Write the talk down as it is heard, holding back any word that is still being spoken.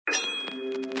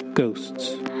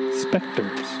Ghosts,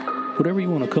 specters, whatever you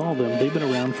want to call them, they've been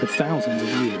around for thousands of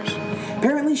years.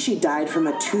 Apparently she died from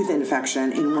a tooth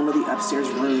infection in one of the upstairs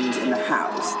rooms in the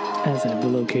house. As have the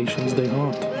locations they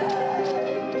haunt.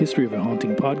 History of a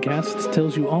Haunting Podcasts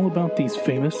tells you all about these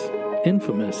famous,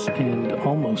 infamous, and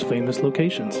almost famous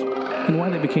locations, and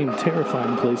why they became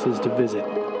terrifying places to visit.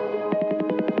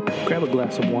 Grab a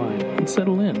glass of wine and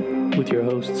settle in with your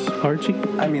hosts, Archie.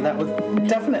 I mean, that was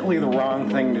definitely the wrong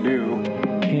thing to do.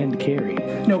 And Carrie.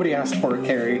 Nobody asked for it,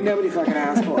 Carrie. Nobody fucking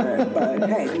asked for it, but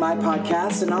hey, my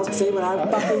podcast, and I'll say what I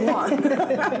fucking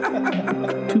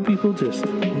want. Two people just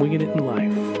winging it in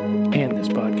life and this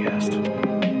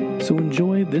podcast. So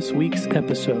enjoy this week's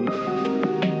episode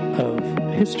of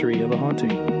History of a Haunting.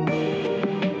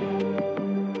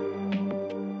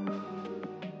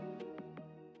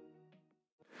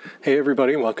 Hey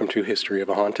everybody, welcome to History of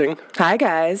a Haunting. Hi,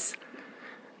 guys.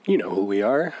 You know who we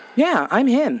are. Yeah, I'm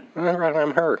him. All right,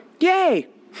 I'm her. Yay!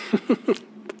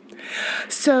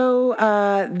 So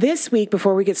this week,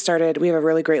 before we get started, we have a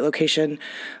really great location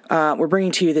we're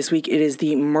bringing to you this week. It is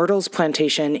the Myrtles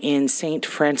Plantation in St.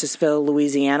 Francisville,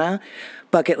 Louisiana.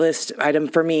 Bucket list item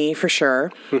for me, for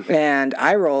sure, and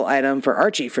eye roll item for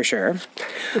Archie, for sure.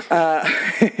 But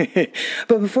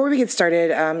before we get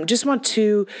started, just want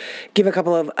to give a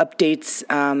couple of updates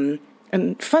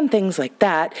and fun things like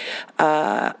that.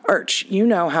 Arch, you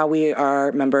know how we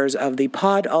are members of the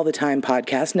Pod All the Time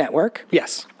podcast network.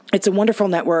 Yes. It's a wonderful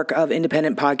network of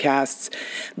independent podcasts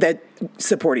that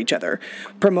support each other,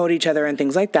 promote each other, and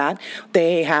things like that.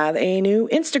 They have a new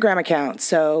Instagram account.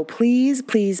 So please,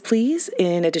 please, please,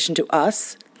 in addition to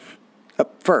us,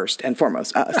 first and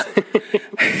foremost, us,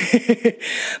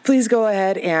 please go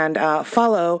ahead and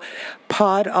follow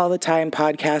Pod All the Time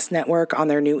Podcast Network on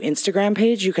their new Instagram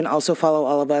page. You can also follow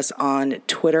all of us on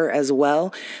Twitter as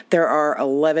well. There are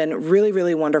 11 really,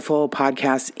 really wonderful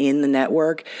podcasts in the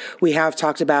network. We have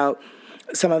talked about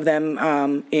some of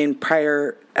them in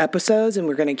prior episodes, and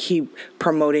we're going to keep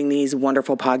promoting these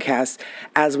wonderful podcasts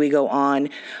as we go on.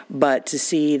 But to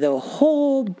see the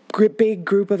whole big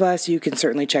group of us, you can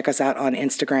certainly check us out on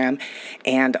Instagram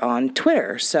and on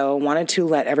Twitter. So wanted to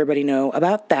let everybody know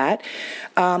about that.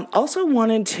 Also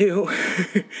wanted to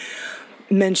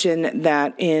mention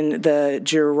that in the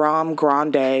Jerome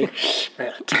Grande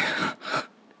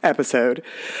episode,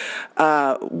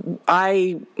 my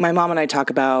mom and I talk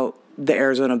about the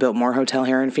Arizona Biltmore Hotel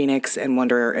here in Phoenix and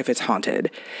wonder if it's haunted.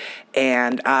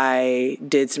 And I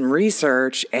did some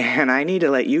research, and I need to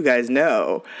let you guys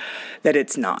know that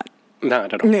it's not.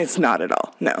 Not at all. It's not at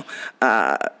all. No.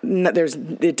 I think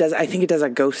it does a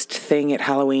ghost thing at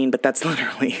Halloween, but that's it.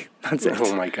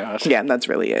 Oh my gosh. Yeah, that's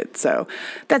really it. So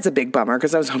that's a big bummer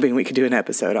because I was hoping we could do an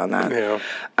episode on that. Yeah.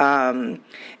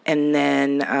 And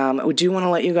then we do want to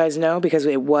let you guys know, because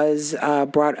it was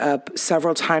brought up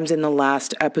several times in the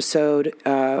last episode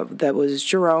that was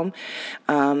Jerome,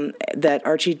 that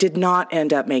Archie did not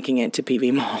end up making it to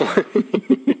PV Mall.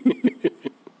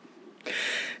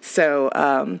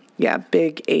 So,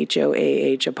 big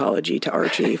HOAH apology to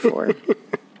Archie for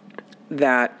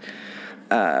that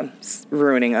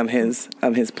ruining of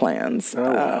his plans. Oh,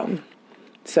 wow.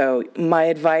 So my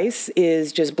advice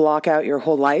is just block out your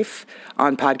whole life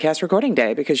on podcast recording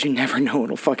day, because you never know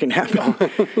what'll fucking happen.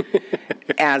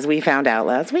 As we found out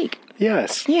last week.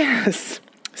 Yes. Yes.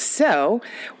 So,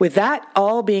 with that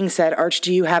all being said, Arch,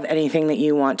 do you have anything that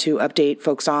you want to update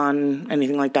folks on,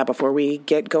 anything like that, before we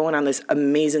get going on this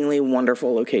amazingly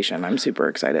wonderful location? I'm super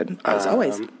excited, as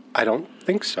always. I don't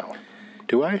think so.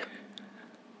 Do I?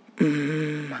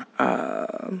 No,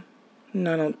 I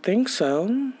don't think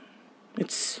so.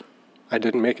 I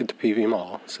didn't make it to PV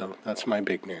Mall, so that's my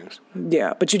big news.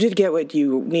 Yeah, but you did get what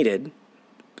you needed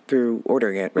through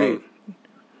ordering it, right?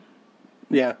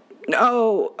 Yeah.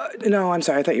 Oh, no, I'm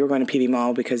sorry. I thought you were going to PV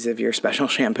Mall because of your special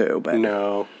shampoo, but...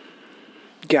 No.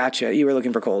 Gotcha. You were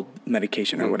looking for cold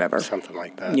medication or whatever. Something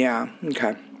like that. Yeah,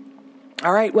 okay.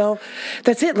 All right, well,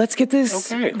 that's it. Let's get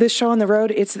this show on the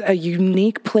road. It's a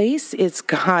unique place.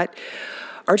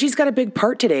 Archie's got a big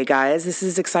part today, guys. This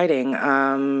is exciting.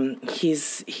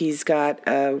 He's got...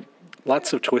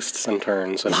 Lots of twists and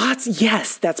turns.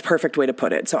 Yes, that's a perfect way to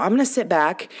put it. So I'm going to sit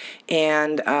back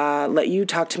and let you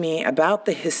talk to me about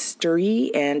the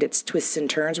history and its twists and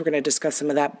turns. We're going to discuss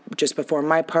some of that just before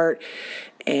my part,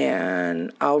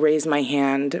 and I'll raise my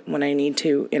hand when I need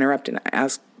to interrupt and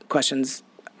ask questions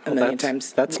a million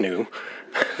times. That's new.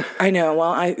 I know.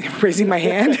 Well, raising my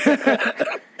hand.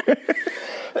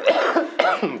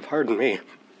 Pardon me.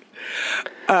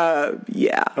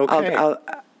 Yeah. Okay. I'll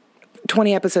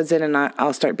 20 episodes in, and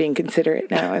I'll start being considerate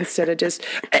now instead of just,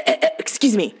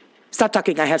 excuse me, stop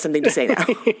talking. I have something to say now.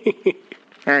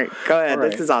 All right, go ahead. All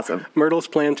right. This is awesome. Myrtles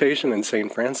Plantation in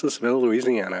St. Francisville,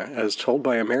 Louisiana, as told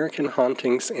by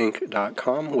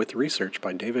AmericanHauntingsInc.com with research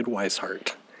by David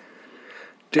Weishart.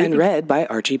 And read by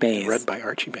Archie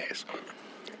Bays.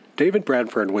 David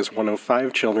Bradford was one of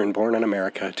 5 children born in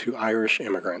America to Irish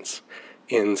immigrants.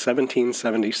 In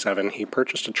 1777, he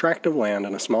purchased a tract of land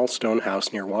and a small stone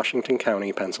house near Washington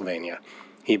County, Pennsylvania.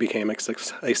 He became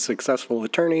a successful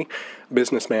attorney,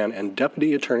 businessman, and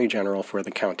deputy attorney general for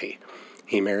the county.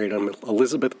 He married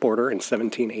Elizabeth Porter in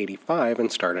 1785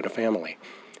 and started a family.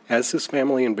 As his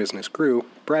family and business grew,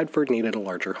 Bradford needed a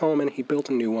larger home, and he built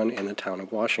a new one in the town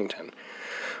of Washington.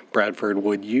 Bradford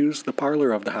would use the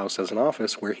parlor of the house as an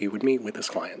office where he would meet with his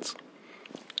clients.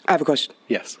 I have a question.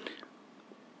 Yes.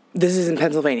 This is in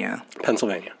Pennsylvania.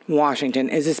 Washington.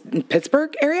 Is this in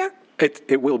Pittsburgh area?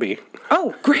 It will be.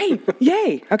 Oh, great.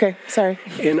 Yay. Okay, sorry.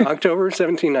 In October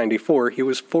 1794, he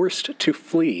was forced to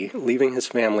flee, leaving his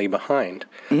family behind.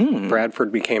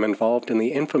 Bradford became involved in the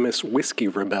infamous Whiskey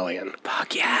Rebellion.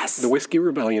 Fuck yes. The Whiskey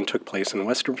Rebellion took place in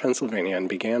western Pennsylvania and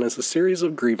began as a series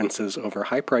of grievances over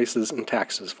high prices and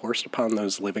taxes forced upon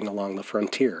those living along the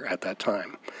frontier at that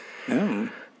time.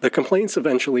 The complaints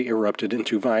eventually erupted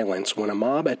into violence when a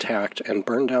mob attacked and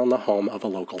burned down the home of a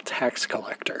local tax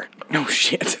collector. No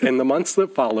shit. In the months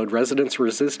that followed, residents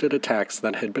resisted attacks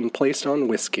that had been placed on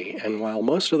whiskey, and while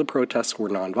most of the protests were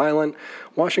nonviolent,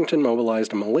 Washington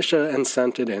mobilized a militia and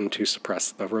sent it in to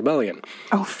suppress the rebellion.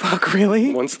 Oh, fuck,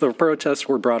 really? Once the protests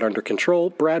were brought under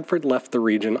control, Bradford left the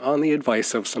region on the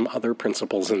advice of some other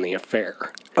principals in the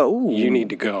affair. Oh. You need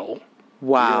to go.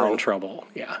 Wow. You're in trouble.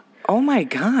 Yeah. Oh, my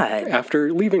God.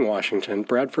 After leaving Washington,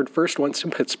 Bradford first went to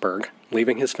Pittsburgh.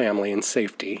 Leaving his family in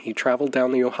safety, he traveled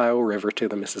down the Ohio River to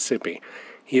the Mississippi.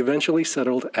 He eventually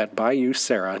settled at Bayou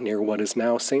Sara near what is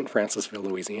now St. Francisville,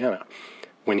 Louisiana.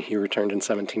 When he returned in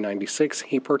 1796,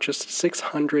 he purchased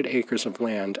 600 acres of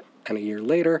land and a year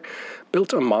later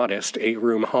built a modest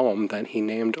 8-room home that he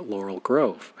named Laurel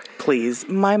Grove. Please,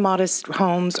 my modest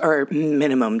homes are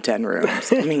minimum 10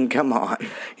 rooms. I mean, come on.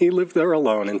 He lived there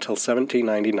alone until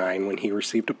 1799 when he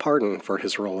received a pardon for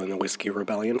his role in the Whiskey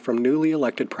Rebellion from newly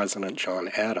elected President John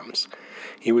Adams.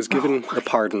 He was given the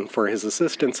pardon for his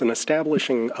assistance in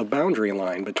establishing a boundary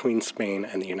line between Spain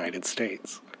and the United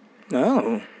States.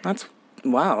 Oh, that's...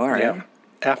 Wow, all right. Yeah.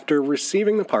 After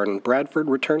receiving the pardon, Bradford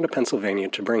returned to Pennsylvania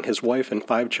to bring his wife and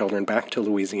 5 children back to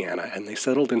Louisiana, and they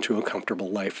settled into a comfortable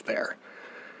life there.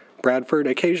 Bradford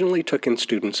occasionally took in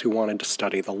students who wanted to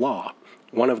study the law.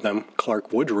 One of them,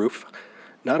 Clark Woodruff,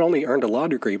 not only earned a law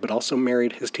degree, but also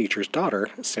married his teacher's daughter,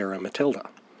 Sarah Matilda.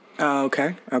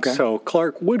 Okay. So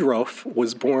Clark Woodruff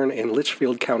was born in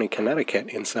Litchfield County, Connecticut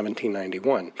in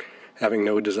 1791. Having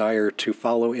no desire to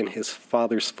follow in his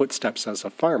father's footsteps as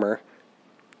a farmer,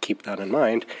 keep that in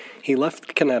mind, he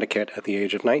left Connecticut at the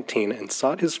age of 19 and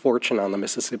sought his fortune on the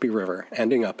Mississippi River,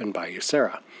 ending up in Bayou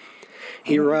Sara.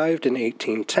 He arrived in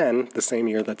 1810, the same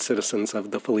year that citizens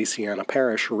of the Feliciana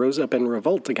Parish rose up in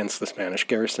revolt against the Spanish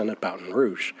garrison at Baton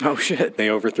Rouge. Oh, shit. They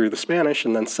overthrew the Spanish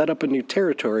and then set up a new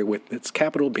territory with its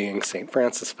capital being St.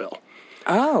 Francisville.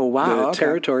 Oh, wow. The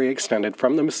territory extended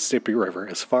from the Mississippi River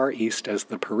as far east as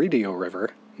the Perdido River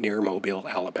near Mobile,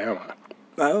 Alabama.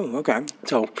 Oh, okay.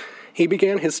 So he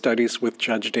began his studies with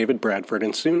Judge David Bradford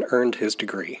and soon earned his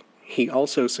degree. He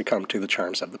also succumbed to the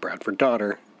charms of the Bradford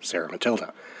daughter, Sarah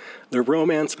Matilda. Their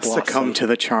romance blossomed. Succumbed to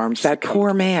the charms. That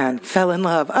poor man fell in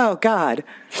love. Oh, God.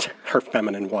 Her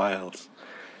feminine wiles.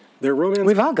 Their romance...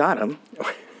 We've all got them.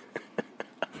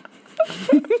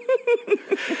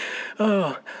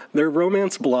 Their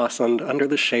romance blossomed under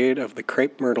the shade of the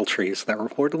crepe myrtle trees that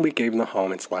reportedly gave the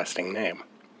home its lasting name.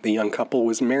 The young couple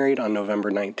was married on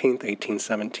November 19,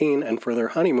 1817, and for their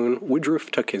honeymoon, Woodruff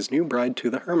took his new bride to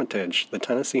the Hermitage, the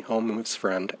Tennessee home of his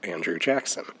friend Andrew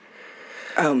Jackson.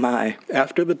 Oh, my.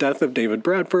 After the death of David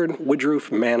Bradford,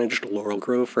 Woodruff managed Laurel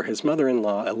Grove for his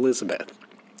mother-in-law, Elizabeth.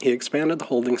 He expanded the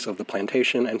holdings of the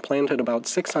plantation and planted about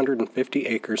 650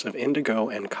 acres of indigo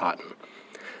and cotton.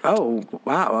 Oh,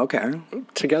 wow, okay.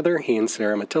 Together, he and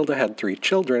Sarah Matilda had 3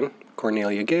 children,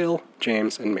 Cornelia Gale,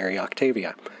 James, and Mary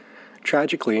Octavia.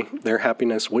 Tragically, their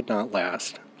happiness would not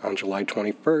last. On July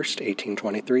 21,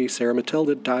 1823, Sarah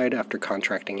Matilda died after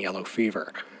contracting yellow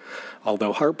fever.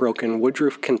 Although heartbroken,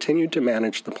 Woodruff continued to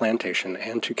manage the plantation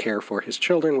and to care for his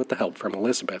children with the help from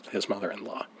Elizabeth, his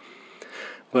mother-in-law.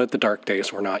 But the dark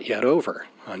days were not yet over.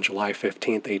 On July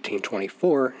 15,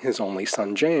 1824, his only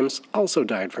son James also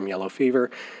died from yellow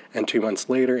fever, and 2 months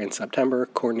later, in September,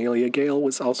 Cornelia Gale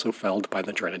was also felled by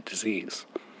the dreaded disease.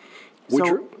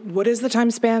 So, what is the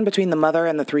time span between the mother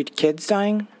and the 3 kids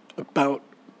dying? About,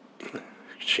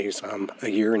 a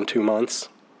year and 2 months.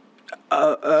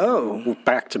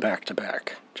 Back to back to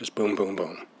back. Just boom, boom,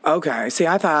 boom. Okay. See,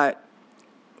 I thought,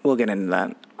 we'll get into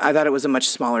that. I thought it was a much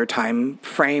smaller time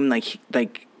frame, like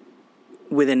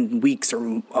within weeks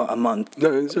or a month.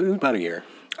 No, it was about a year.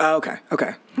 Oh, okay.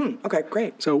 Okay,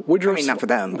 great. So Woodruff's, not for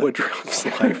them, but... Woodruff's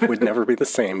life would never be the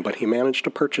same, but he managed to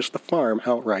purchase the farm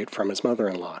outright from his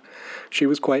mother-in-law. She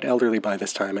was quite elderly by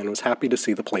this time and was happy to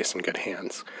see the place in good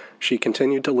hands. She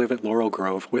continued to live at Laurel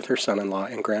Grove with her son-in-law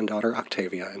and granddaughter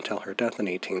Octavia until her death in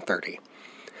 1830.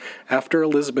 After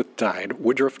Elizabeth died,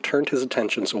 Woodruff turned his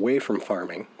attentions away from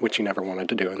farming, which he never wanted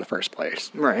to do in the first place.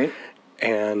 Right.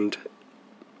 And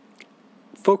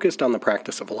focused on the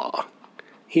practice of law.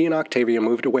 He and Octavia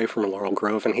moved away from Laurel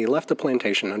Grove, and he left the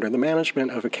plantation under the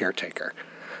management of a caretaker.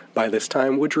 By this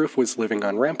time, Woodruff was living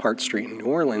on Rampart Street in New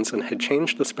Orleans and had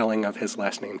changed the spelling of his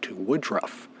last name to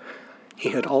Woodruff.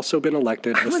 He had also been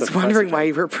elected as the president. I was wondering why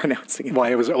you were pronouncing it.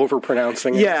 Why I was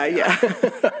overpronouncing it. Yeah.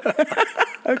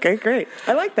 Okay, great.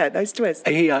 I like that. Nice twist.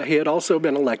 He had also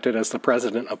been elected as the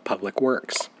president of Public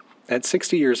Works. At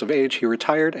 60 years of age, he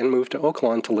retired and moved to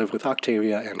Oaklawn to live with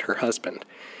Octavia and her husband.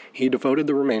 He devoted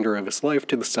the remainder of his life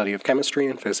to the study of chemistry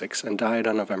and physics and died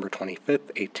on November 25th,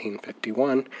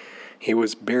 1851. He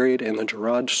was buried in the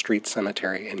Girard Street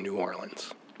Cemetery in New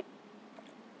Orleans.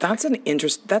 That's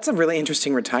a really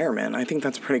interesting retirement. I think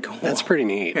that's pretty cool. That's pretty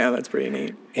neat. Yeah, that's pretty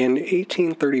neat. In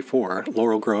 1834,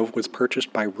 Laurel Grove was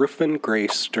purchased by Ruffin Gray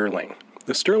Sterling.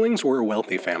 The Sterlings were a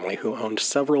wealthy family who owned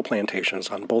several plantations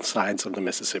on both sides of the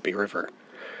Mississippi River.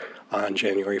 On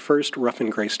January 1st, Ruffin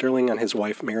Gray Sterling and his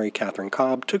wife Mary Catherine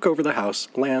Cobb took over the house,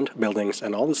 land, buildings,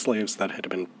 and all the slaves that had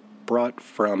been brought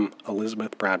from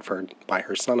Elizabeth Bradford by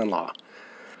her son-in-law.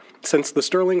 Since the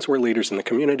Sterlings were leaders in the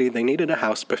community, they needed a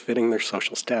house befitting their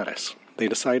social status. They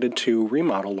decided to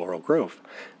remodel Laurel Grove.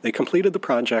 The completed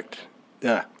project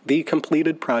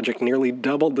nearly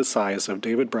doubled the size of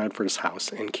David Bradford's house.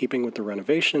 In keeping with the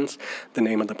renovations, the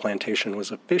name of the plantation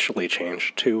was officially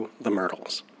changed to the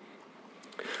Myrtles.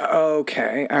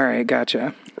 Okay, all right,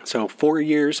 gotcha. So 4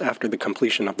 years after the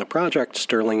completion of the project,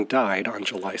 Sterling died on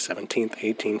July 17th,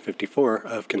 1854,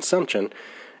 of consumption,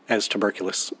 as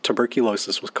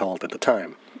tuberculosis was called at the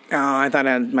time. Oh, I thought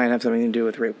it might have something to do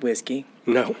with whiskey.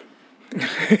 No.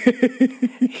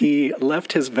 He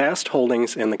left his vast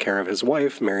holdings in the care of his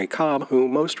wife, Mary Cobb, who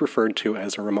most referred to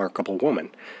as a remarkable woman.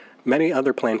 Many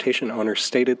other plantation owners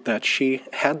stated that she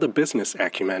had the business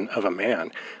acumen of a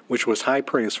man, which was high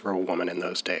praise for a woman in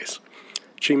those days.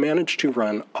 She managed to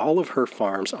run all of her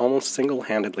farms almost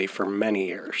single-handedly for many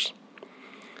years.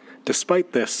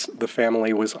 Despite this, the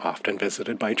family was often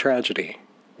visited by tragedy,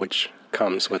 which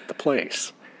comes with the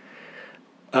place.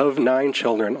 Of 9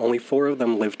 children, only 4 of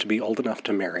them lived to be old enough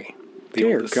to marry.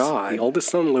 Dear God. The oldest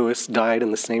son, Louis, died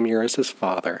in the same year as his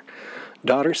father.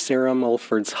 Daughter Sarah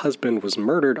Mulford's husband was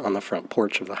murdered on the front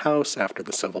porch of the house after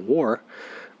the Civil War.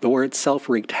 The war itself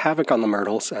wreaked havoc on the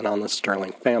Myrtles and on the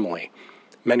Sterling family.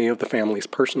 Many of the family's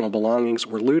personal belongings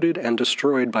were looted and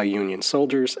destroyed by Union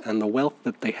soldiers, and the wealth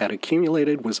that they had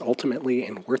accumulated was ultimately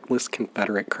in worthless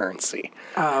Confederate currency.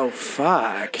 Oh,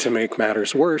 fuck. To make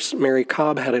matters worse, Mary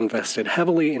Cobb had invested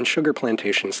heavily in sugar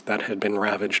plantations that had been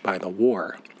ravaged by the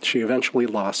war. She eventually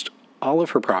lost all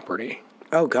of her property.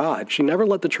 Oh, God. She never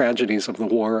let the tragedies of the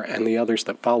war and the others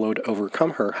that followed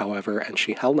overcome her, however, and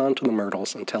she held on to the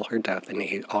Myrtles until her death in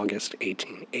August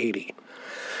 1880.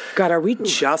 God, are we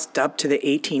just up to the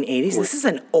 1880s? This is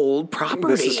an old property.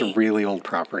 This is a really old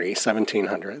property,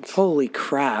 1700s. Holy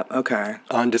crap, okay.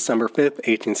 On December 5th,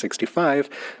 1865,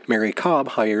 Mary Cobb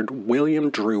hired William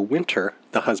Drew Winter,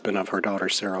 the husband of her daughter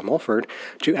Sarah Mulford,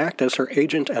 to act as her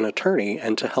agent and attorney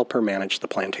and to help her manage the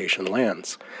plantation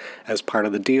lands. As part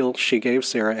of the deal, she gave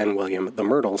Sarah and William the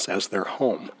Myrtles as their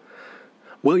home.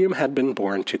 William had been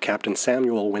born to Captain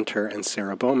Samuel Winter and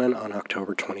Sarah Bowman on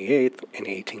October 28th in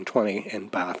 1820 in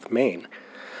Bath, Maine.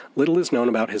 Little is known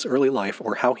about his early life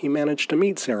or how he managed to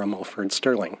meet Sarah Mulford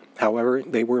Sterling. However,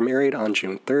 they were married on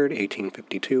June 3rd,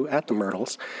 1852 at the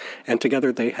Myrtles, and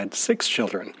together they had 6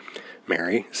 children: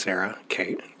 Mary, Sarah,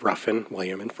 Kate, Ruffin,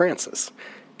 William, and Frances.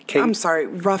 Kate, I'm sorry,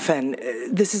 Ruffin.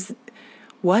 This is...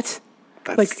 What?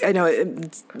 I know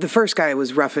the first guy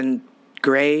was Ruffin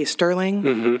Gray Sterling.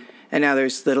 Mm-hmm. And now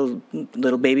there's little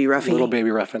baby Ruffy. Little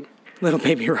baby Ruffin. Little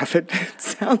baby Ruffin.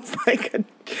 Sounds like an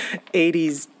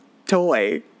 80s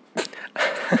toy.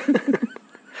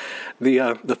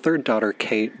 The third daughter,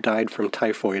 Kate, died from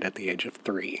typhoid at the age of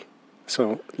 3.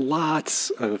 So lots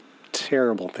of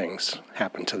terrible things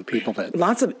happened to the people that...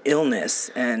 Lots of illness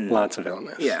and... Lots of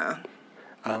illness. Yeah.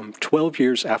 12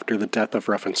 years after the death of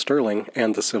Ruffin Sterling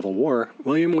and the Civil War,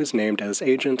 William was named as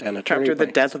agent and attorney. After the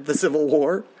death of the Civil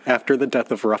War? After the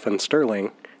death of Ruffin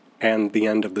Sterling and the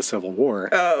end of the Civil War.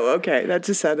 Oh, okay. That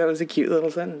was a cute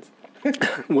little sentence. What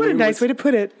a William nice way to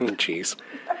put it. Oh, jeez.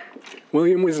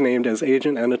 William was named as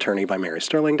agent and attorney by Mary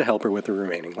Sterling to help her with the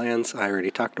remaining lands. I already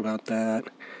talked about that.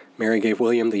 Mary gave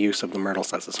William the use of the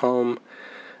Myrtles as his home.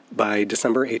 By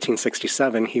December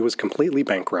 1867, he was completely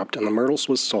bankrupt, and the Myrtles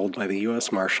was sold by the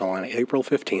U.S. Marshal on April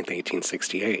 15,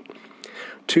 1868.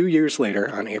 2 years later,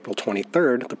 on April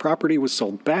 23rd, the property was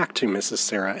sold back to Mrs.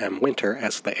 Sarah M. Winter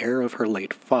as the heir of her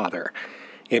late father.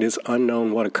 It is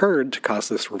unknown what occurred to cause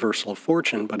this reversal of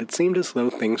fortune, but it seemed as though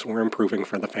things were improving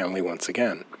for the family once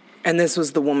again. And this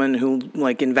was the woman who,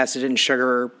 invested in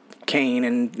sugar cane,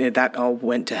 and that all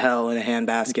went to hell in a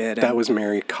handbasket. That was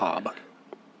Mary Cobb.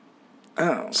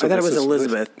 Oh, so I thought it was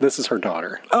Elizabeth. This is her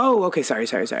daughter. Oh, okay, sorry.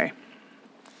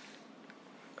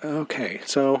 Okay,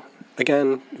 so,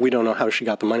 again, we don't know how she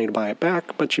got the money to buy it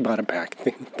back, but she bought it back.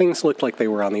 Things looked like they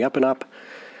were on the up and up.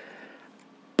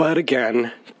 But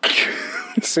again,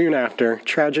 soon after,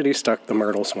 tragedy struck the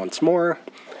Myrtles once more.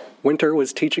 Winter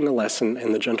was teaching a lesson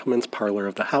in the gentleman's parlor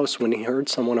of the house when he heard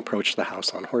someone approach the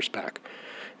house on horseback.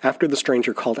 After the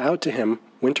stranger called out to him,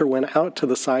 Winter went out to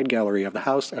the side gallery of the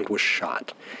house and was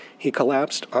shot. He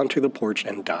collapsed onto the porch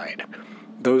and died.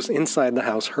 Those inside the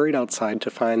house hurried outside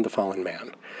to find the fallen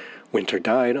man. Winter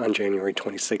died on January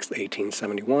 26,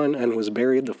 1871, and was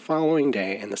buried the following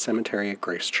day in the cemetery at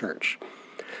Grace Church.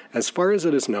 As far as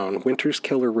it is known, Winter's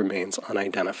killer remains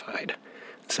unidentified.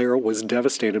 Sarah was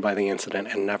devastated by the incident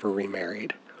and never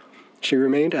remarried. She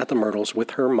remained at the Myrtles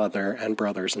with her mother and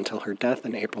brothers until her death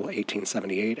in April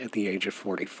 1878 at the age of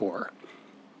 44.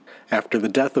 After the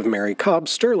death of Mary Cobb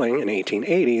Sterling in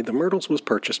 1880, the Myrtles was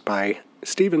purchased by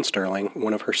Stephen Sterling,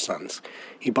 one of her sons.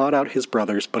 He bought out his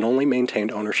brothers, but only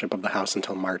maintained ownership of the house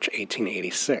until March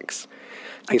 1886.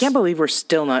 I can't believe we're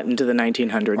still not into the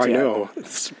 1900s yet. I know.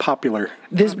 It's popular.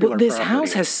 This property.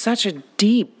 house has such a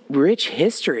deep, rich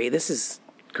history. This is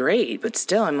great, but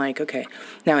still, I'm like, okay.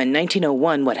 Now, in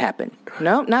 1901, what happened?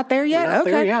 No, not there yet? Not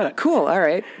okay. there yet. Cool, all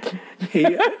right.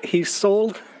 He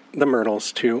sold the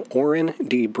Myrtles to Orrin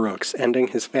D. Brooks, ending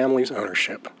his family's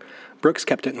ownership. Brooks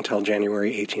kept it until January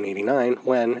 1889,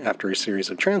 when, after a series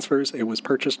of transfers, it was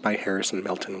purchased by Harrison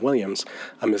Milton Williams,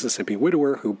 a Mississippi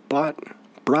widower who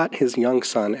brought his young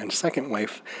son and second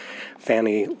wife,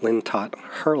 Fanny Lintott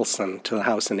Hurlson, to the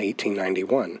house in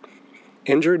 1891.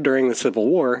 Injured during the Civil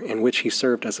War, in which he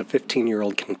served as a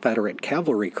 15-year-old Confederate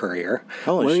cavalry courier,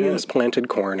 Williams planted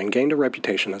corn and gained a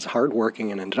reputation as a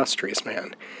hard-working and industrious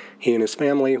man. He and his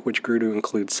family, which grew to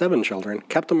include 7 children,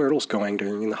 kept the Myrtles going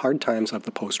during the hard times of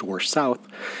the post-war South,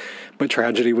 but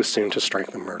tragedy was soon to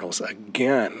strike the Myrtles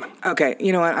again. Okay,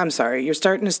 you know what? I'm sorry. You're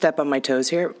starting to step on my toes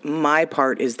here. My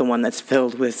part is the one that's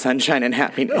filled with sunshine and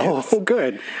happiness. Oh,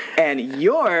 good. And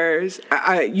yours,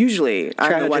 usually,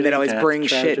 I'm the one that always brings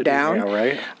shit down.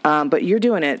 Yeah, right? But you're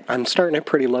doing it. I'm starting it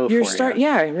pretty low for you.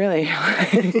 Yeah, really.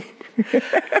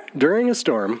 During a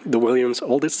storm, the Williams'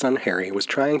 oldest son, Harry, was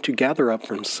trying to gather up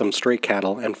from some stray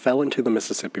cattle and fell into the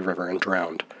Mississippi River and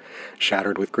drowned.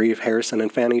 Shattered with grief, Harrison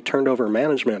and Fanny turned over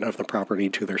management of the property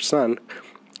to their son,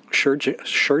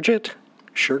 Shurget?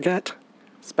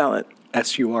 Spell it.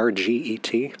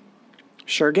 S-U-R-G-E-T.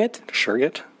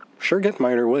 Shurget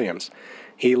Minor Williams.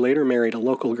 He later married a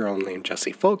local girl named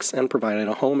Jessie Folks and provided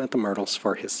a home at the Myrtles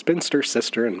for his spinster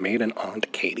sister and maiden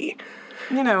aunt, Katie.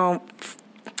 You know,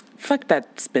 fuck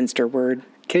that spinster word.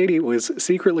 Katie was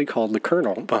secretly called the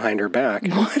Colonel behind her back.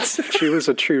 What? She was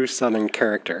a true Southern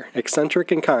character. Eccentric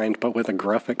and kind, but with a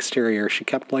gruff exterior, she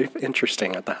kept life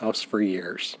interesting at the house for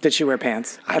years. Did she wear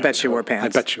pants? I bet she wore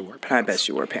pants. I bet she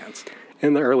wore pants.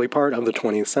 In the early part of the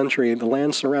 20th century, the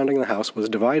land surrounding the house was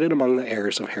divided among the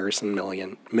heirs of Harrison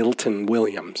Milton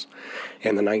Williams.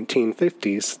 In the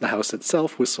 1950s, the house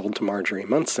itself was sold to Marjorie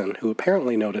Munson, who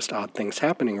apparently noticed odd things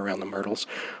happening around the Myrtles,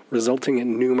 resulting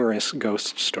in numerous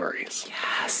ghost stories.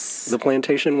 Yes. The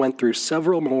plantation went through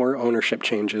several more ownership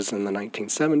changes in the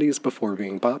 1970s before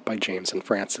being bought by James and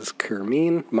Frances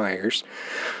Kermeen Myers,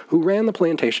 who ran the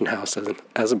plantation house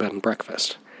as a bed and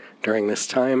breakfast. During this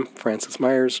time, Frances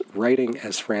Myers, writing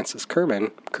as Frances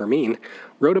Kermeen,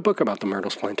 wrote a book about the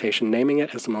Myrtles Plantation, naming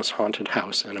it as the most haunted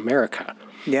house in America.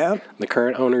 Yeah. The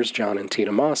current owners, John and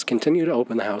Tita Moss, continue to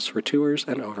open the house for tours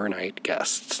and overnight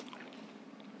guests.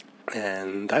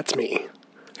 And that's me.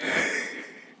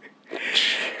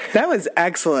 That was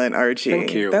excellent, Archie.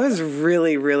 Thank you. That was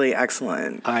really, really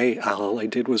excellent. All I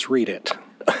did was read it.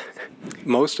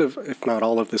 Most of, if not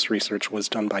all of this research was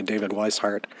done by David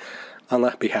Weishart on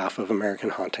the behalf of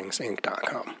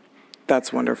AmericanHauntingsInc.com.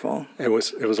 That's wonderful. It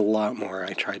was a lot more.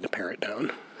 I tried to pare it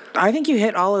down. I think you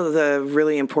hit all of the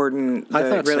really important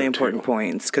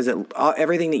points, because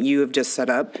everything that you have just set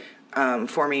up,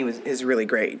 for me is really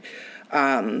great.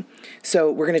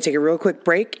 So we're going to take a real quick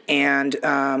break and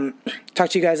talk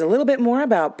to you guys a little bit more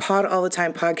about Pod All the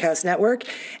Time Podcast Network.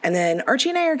 And then Archie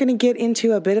and I are going to get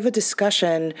into a bit of a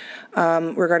discussion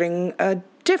regarding a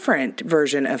different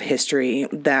version of history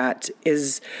that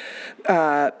is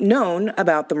known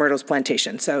about the Myrtles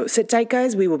Plantation. So sit tight,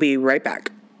 guys. We will be right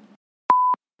back.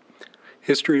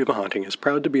 History of a Haunting is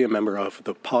proud to be a member of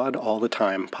the Pod All the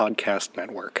Time Podcast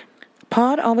Network.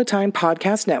 Pod All the Time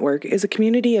Podcast Network is a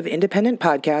community of independent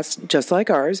podcasts just like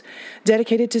ours,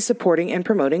 dedicated to supporting and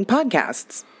promoting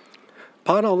podcasts.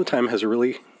 Pod All the Time has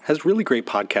really great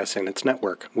podcasts in its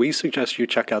network. We suggest you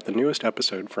check out the newest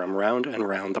episode from Round and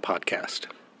Round the podcast.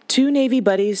 Two Navy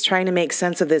buddies trying to make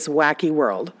sense of this wacky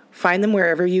world. Find them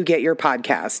wherever you get your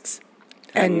podcasts.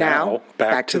 And now,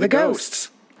 back to the ghosts.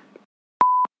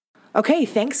 Okay,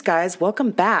 thanks, guys.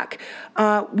 Welcome back.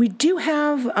 We do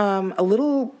have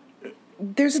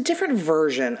there's a different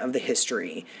version of the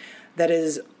history that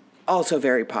is also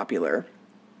very popular.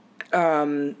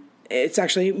 It's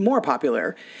actually more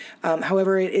popular.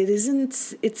 However,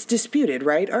 it's disputed,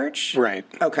 right, Arch? Right.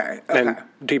 Okay. And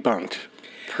debunked,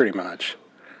 pretty much.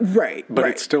 Right. But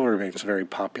it still remains a very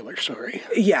popular story.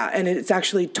 Yeah, and it's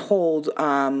actually told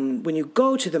when you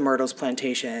go to the Myrtles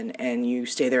Plantation and you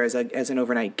stay there as an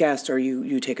overnight guest or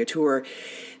you take a tour.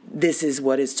 This is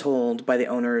what is told by the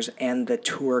owners and the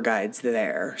tour guides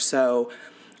there. So,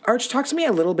 Arch, talk to me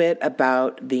a little bit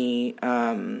about the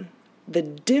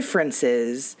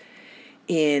differences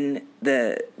in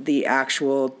the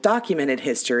actual documented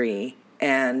history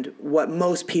and what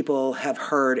most people have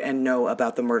heard and know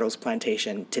about the Myrtles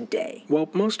Plantation today. Well,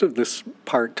 most of this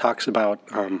part talks about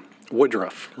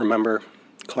Woodruff. Remember,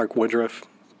 Clark Woodruff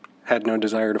had no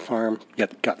desire to farm,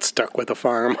 yet got stuck with a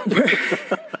farm.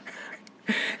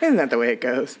 Isn't that the way it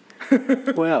goes?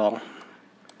 Well,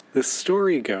 the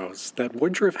story goes that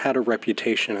Woodruff had a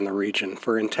reputation in the region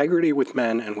for integrity with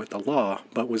men and with the law,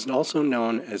 but was also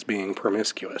known as being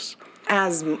promiscuous.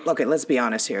 Okay, let's be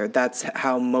honest here. That's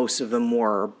how most of them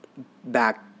were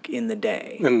back in the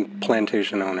day. And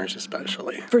plantation owners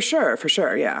especially. For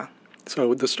sure, yeah.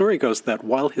 So the story goes that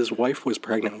while his wife was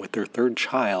pregnant with their third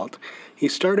child, he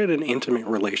started an intimate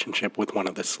relationship with one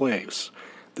of the slaves.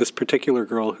 This particular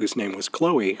girl, whose name was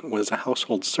Chloe, was a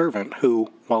household servant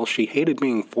who, while she hated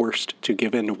being forced to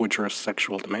give in to Woodruff's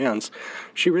sexual demands,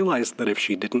 she realized that if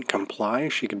she didn't comply,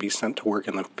 she could be sent to work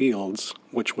in the fields,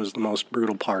 which was the most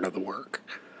brutal part of the work.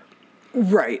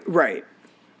 Right.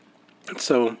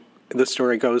 So the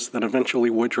story goes that eventually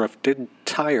Woodruff did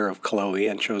tire of Chloe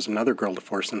and chose another girl to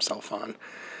force himself on.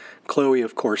 Chloe,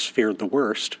 of course, feared the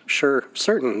worst,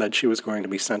 certain that she was going to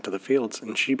be sent to the fields,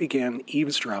 and she began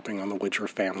eavesdropping on the Woodruff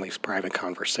family's private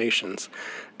conversations,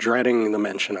 dreading the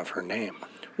mention of her name.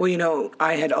 Well,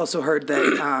 I had also heard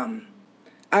that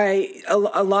a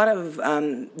lot of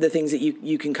the things that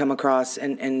you can come across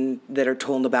and that are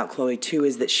told about Chloe, too,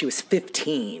 is that she was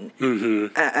 15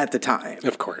 at the time.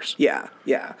 Of course. Yeah.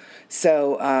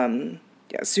 So,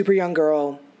 super young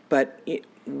girl, but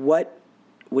what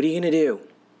are you going to do?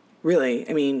 Really,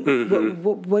 I mean,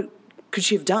 what could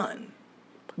she have done?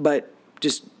 But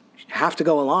just have to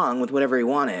go along with whatever he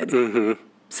wanted,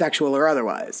 sexual or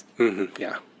otherwise.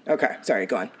 Yeah. Okay, sorry,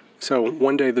 go on. So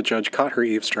one day the judge caught her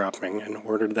eavesdropping and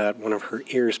ordered that one of her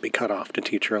ears be cut off to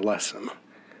teach her a lesson.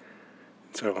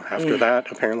 So after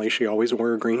that, apparently she always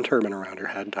wore a green turban around her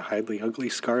head to hide the ugly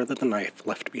scar that the knife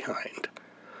left behind.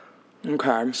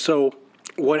 Okay. So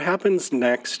what happens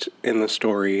next in the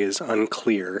story is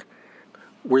unclear.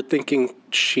 We're thinking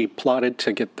she plotted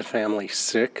to get the family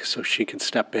sick so she could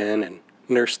step in and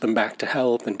nurse them back to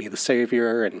health and be the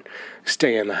savior and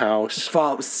stay in the house.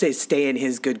 Stay in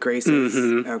his good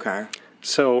graces. Okay.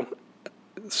 So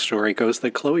the story goes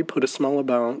that Chloe put a small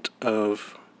amount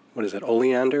of,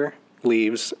 oleander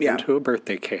leaves into a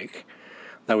birthday cake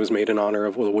that was made in honor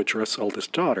of Woodruff's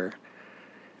oldest daughter.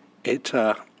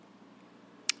 The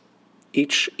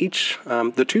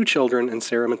two children and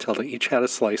Sarah Matilda each had a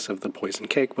slice of the poison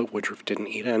cake, but Woodruff didn't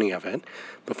eat any of it.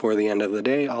 Before the end of the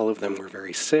day, all of them were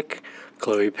very sick.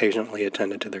 Chloe patiently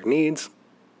attended to their needs,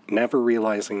 never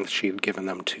realizing she had given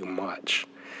them too much.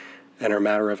 In a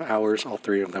matter of hours, all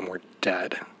three of them were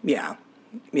dead. Yeah.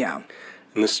 And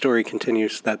the story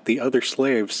continues that the other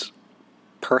slaves,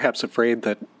 perhaps afraid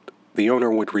that the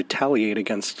owner would retaliate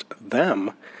against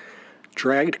them,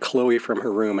 dragged Chloe from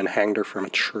her room and hanged her from a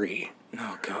tree.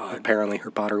 Oh, God. Apparently her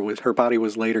body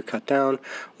was later cut down,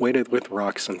 weighted with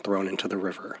rocks, and thrown into the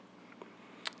river.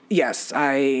 Yes,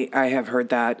 I have heard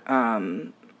that. I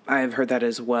have heard that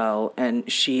as well. And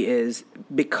she is,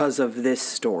 because of this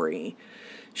story,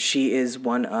 she is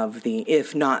one of the,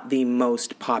 if not the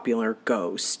most popular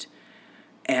ghost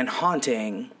and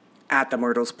haunting at the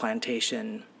Myrtles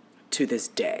Plantation to this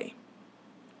day.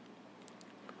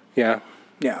 Yeah.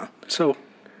 Yeah. So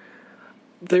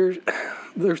there's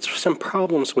some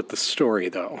problems with the story,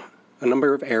 though. A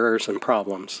number of errors and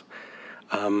problems.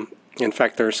 In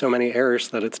fact, there are so many errors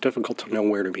that it's difficult to know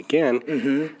where to begin.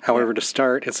 Mm-hmm. However, to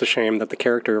start, it's a shame that the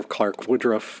character of Clark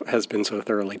Woodruff has been so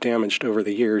thoroughly damaged over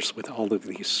the years with all of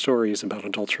these stories about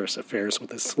adulterous affairs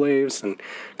with his slaves and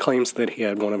claims that he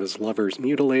had one of his lovers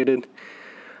mutilated.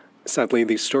 Sadly,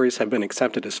 these stories have been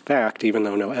accepted as fact, even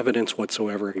though no evidence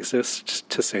whatsoever exists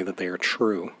to say that they are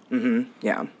true. Mm-hmm.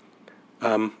 Yeah.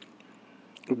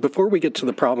 Before we get to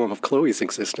the problem of Chloe's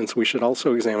existence, we should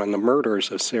also examine the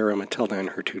murders of Sarah, Matilda, and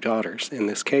her 2 daughters. In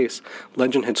this case,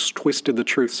 legend has twisted the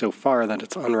truth so far that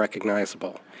it's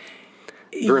unrecognizable.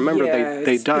 Remember,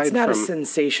 they died it's not from... as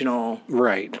sensational.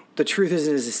 Right. The truth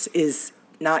is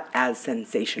not as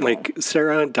sensational. Like,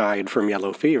 Sarah died from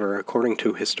yellow fever, according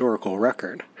to historical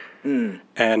record. Mm.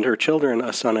 And her children,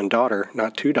 a son and daughter,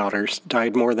 not 2 daughters,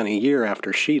 died more than a year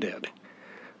after she did.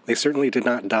 They certainly did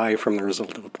not die from the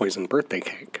result of a poisoned birthday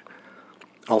cake.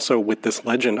 Also, with this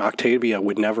legend, Octavia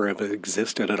would never have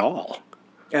existed at all.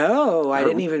 Oh, I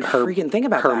didn't even freaking think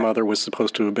about that. Her mother was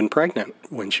supposed to have been pregnant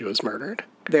when she was murdered.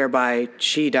 Thereby,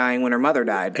 she dying when her mother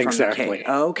died from the cake.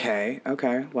 Okay,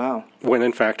 wow. When,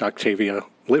 in fact, Octavia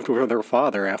lived with her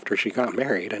father after she got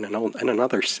married in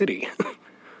another city.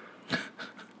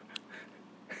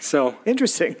 So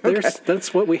interesting. Okay.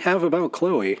 That's what we have about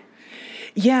Chloe.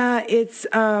 Yeah, it's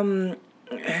of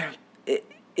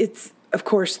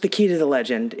course, the key to the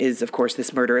legend is, of course,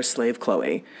 this murderous slave,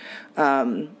 Chloe.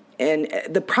 And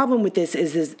the problem with this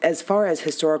is as far as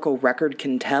historical record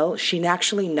can tell, she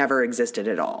actually never existed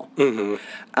at all.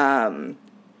 Mm-hmm.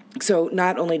 So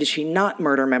not only did she not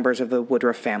murder members of the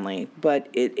Woodruff family, but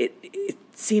it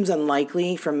seems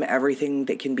unlikely from everything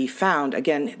that can be found.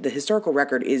 Again, the historical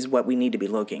record is what we need to be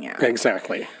looking at.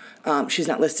 Exactly. She's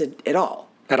not listed at all.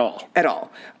 At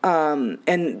all.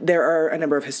 And there are a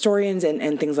number of historians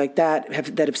and things like that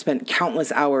that have spent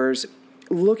countless hours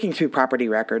looking through property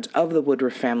records of the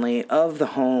Woodruff family, of the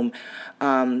home.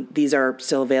 These are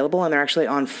still available, and they're actually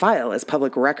on file as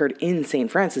public record in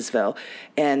St. Francisville.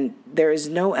 And there is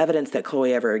no evidence that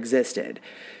Chloe ever existed.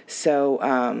 So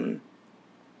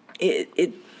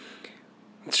it's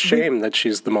a shame that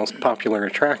she's the most popular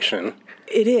attraction.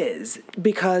 It is,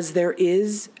 because there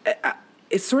is...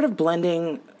 it's sort of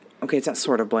blending. Okay, it's not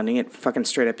sort of blending. It fucking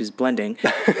straight up is blending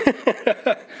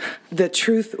the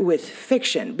truth with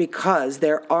fiction, because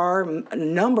there are a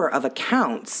number of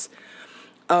accounts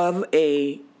of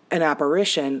an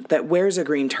apparition that wears a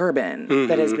green turban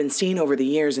that has been seen over the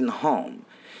years in the home.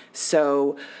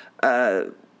 So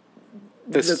the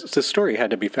story had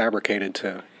to be fabricated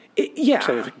to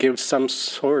give some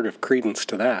sort of credence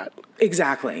to that.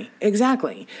 Exactly.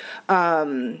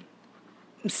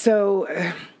 So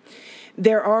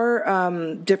there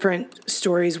are different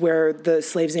stories where the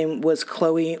slave's name was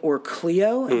Chloe or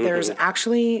Cleo. Mm-hmm. There's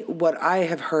actually, what I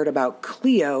have heard about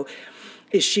Cleo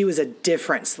is she was a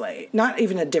different slave. Not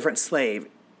even a different slave.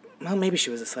 Well, maybe she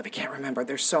was a slave. I can't remember.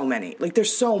 There's so many. Like,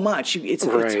 there's so much. It's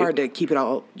hard to keep it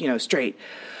all, straight.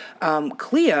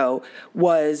 Cleo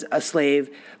was a slave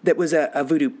that was a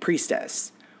voodoo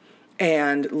priestess.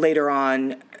 And later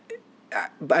on,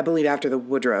 I believe after the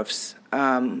Woodruffs,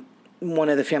 one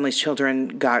of the family's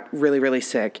children got really, really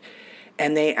sick,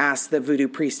 and they asked the voodoo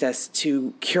priestess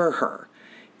to cure her.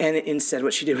 And instead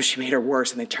what she did was she made her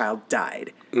worse, and the child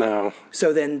died. No.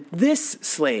 So then this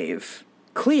slave,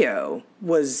 Cleo,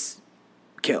 was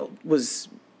killed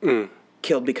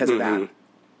because of that.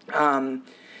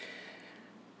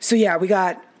 So yeah, we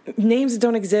got names that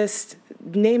don't exist,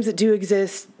 names that do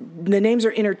exist. The names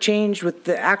are interchanged with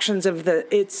the actions of the...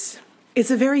 It's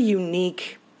a very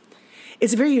unique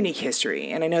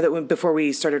history. And I know that before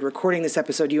we started recording this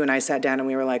episode, you and I sat down and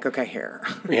we were like, okay, here.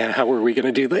 Yeah, how are we going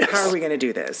to do this? How are we going to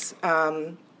do this?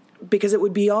 Because it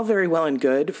would be all very well and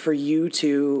good for you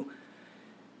to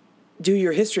do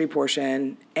your history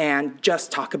portion and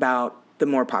just talk about the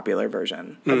more popular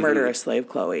version, the murderous slave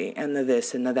Chloe and the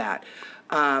this and the that.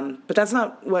 But that's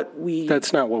not what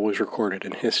was recorded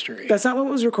in history. That's not what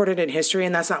was recorded in history,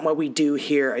 and that's not what we do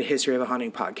here at History of a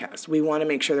Haunting podcast. We want to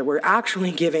make sure that we're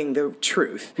actually giving the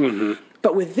truth. Mm-hmm.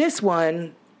 But with this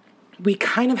one, we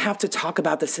kind of have to talk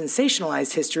about the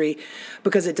sensationalized history,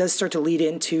 because it does start to lead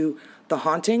into the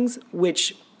hauntings,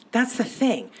 which that's the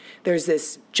thing. There's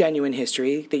this genuine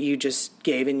history that you just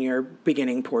gave in your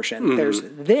beginning portion. Mm-hmm. There's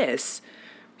this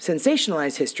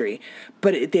sensationalized history,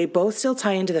 but they both still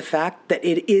tie into the fact that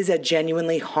it is a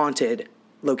genuinely haunted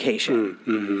location.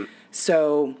 Mm-hmm.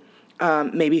 So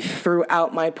maybe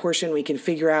throughout my portion, we can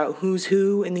figure out who's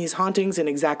who in these hauntings and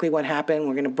exactly what happened.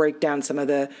 We're going to break down some of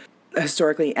the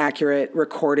historically accurate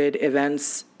recorded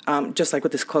events, just like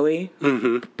with this Chloe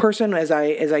person as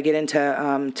I get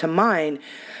into to mine.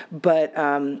 But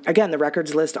again, the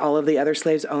records list all of the other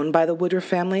slaves owned by the Woodruff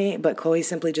family, but Chloe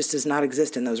simply just does not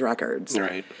exist in those records.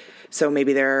 Right. So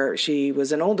maybe she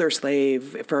was an older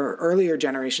slave for earlier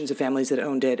generations of families that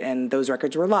owned it, and those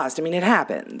records were lost. I mean, it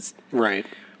happens. Right.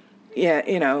 Yeah,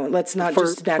 let's not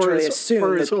just naturally assume.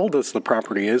 For as old as the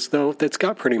property is, though, it's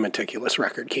got pretty meticulous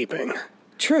record keeping.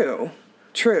 True.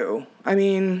 I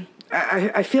mean,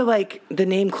 I feel like the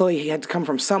name Chloe had to come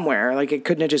from somewhere. Like, it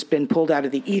couldn't have just been pulled out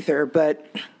of the ether.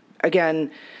 But again,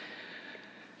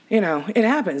 it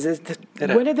happens. It's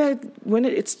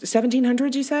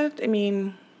 1700s, you said? I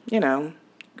mean,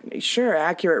 sure,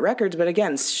 accurate records, but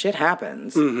again, shit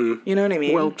happens. Mm-hmm. You know what I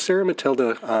mean? Well, Sarah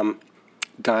Matilda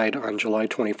died on July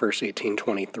 21st,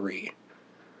 1823.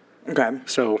 Okay.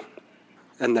 So,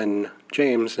 and then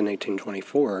James in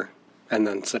 1824, and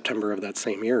then September of that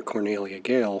same year, Cornelia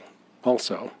Gale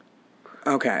also.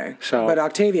 Okay. So, but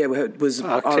Octavia was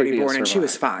already born, and she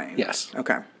was fine. Yes.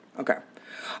 Okay.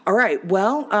 All right.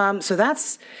 Well, so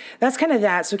that's kind of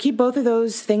that. So keep both of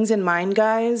those things in mind,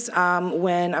 guys.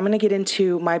 When I'm going to get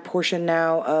into my portion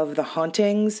now of the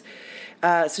hauntings.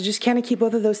 So just kind of keep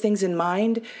both of those things in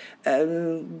mind.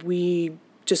 We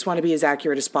just want to be as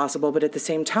accurate as possible, but at the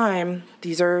same time,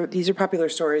 these are popular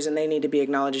stories, and they need to be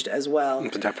acknowledged as well.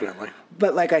 Definitely.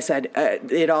 But like I said,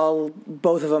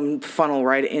 both of them funnel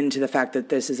right into the fact that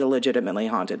this is a legitimately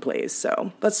haunted place.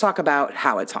 So let's talk about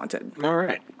how it's haunted. All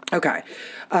right. Okay.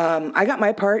 I got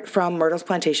my part from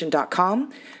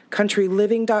myrtlesplantation.com,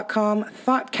 countryliving.com,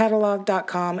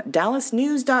 thoughtcatalog.com,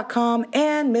 dallasnews.com,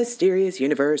 and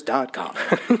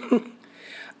mysteriousuniverse.com.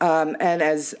 And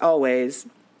as always,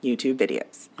 YouTube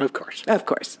videos. Of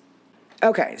course.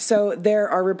 Okay, so there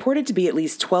are reported to be at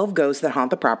least 12 ghosts that haunt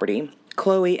the property,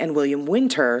 Chloe and William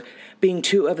Winter being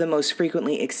two of the most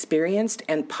frequently experienced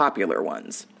and popular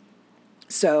ones.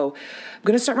 So I'm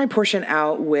going to start my portion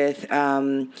out with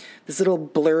this little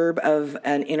blurb of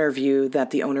an interview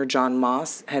that the owner, John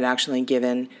Moss, had actually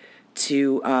given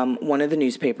to one of the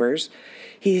newspapers.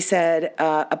 He said,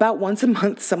 about once a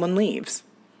month, someone leaves.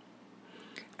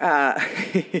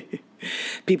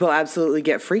 People absolutely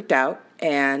get freaked out.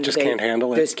 And they can't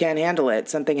handle it.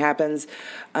 Something happens.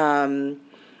 And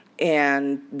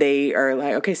they are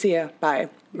like, okay, see ya, bye.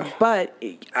 But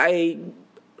I,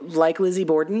 like Lizzie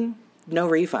Borden, no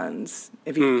refunds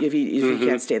if you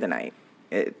can't stay the night.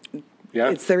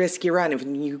 It's the risk you run if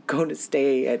you go to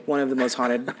stay at one of the most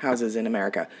haunted houses in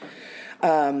America.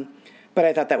 But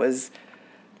I thought that was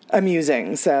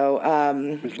amusing. So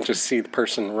you can just see the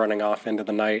person running off into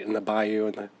the night in the bayou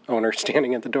and the owner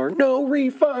standing at the door. No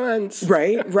refunds.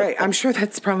 Right. I'm sure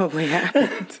that's probably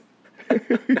happened.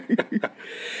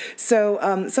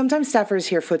 So sometimes staffers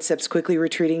hear footsteps quickly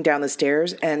retreating down the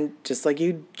stairs, and just like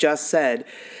you just said,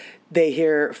 they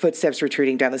hear footsteps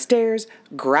retreating down the stairs,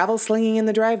 gravel slinging in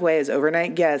the driveway as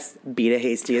overnight guests beat a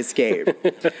hasty escape.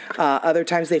 Other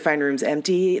times they find rooms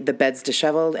empty, the beds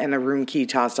disheveled, and the room key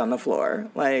tossed on the floor.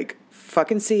 Like,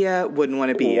 fucking see ya, wouldn't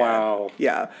want to be ya. Wow.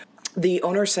 Yeah. The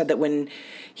owner said that when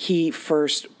he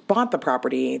first bought the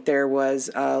property, there was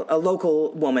a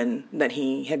local woman that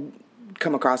he had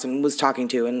come across and was talking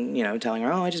to and, telling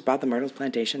her, I just bought the Myrtles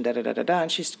Plantation, da-da-da-da-da,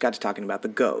 and she got to talking about the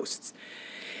ghosts.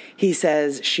 He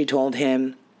says she told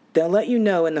him, they'll let you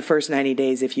know in the first 90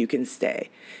 days if you can stay.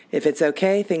 If it's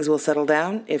okay, things will settle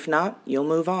down. If not, you'll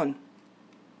move on.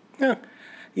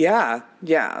 Yeah.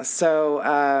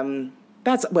 So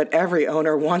that's what every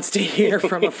owner wants to hear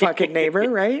from a fucking neighbor,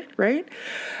 right?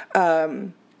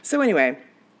 So anyway,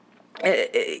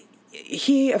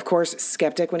 he, of course,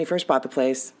 skeptic when he first bought the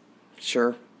place.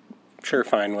 Sure,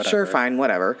 fine,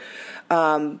 whatever.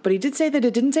 But he did say that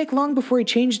it didn't take long before he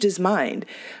changed his mind.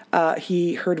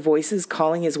 He heard voices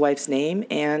calling his wife's name,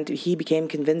 and he became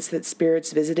convinced that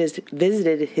spirits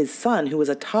visited his son, who was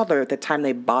a toddler at the time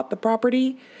they bought the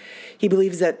property. He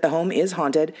believes that the home is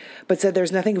haunted, but said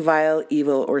there's nothing vile,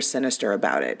 evil, or sinister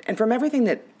about it. And from everything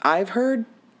that I've heard,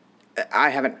 I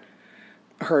haven't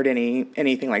heard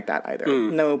anything like that either.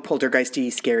 No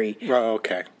poltergeisty, scary. Oh,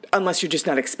 okay. Unless you're just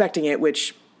not expecting it,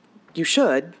 which you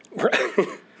should.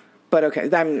 But okay,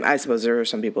 I suppose there are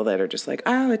some people that are just like,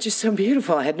 oh, it's just so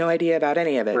beautiful. I had no idea about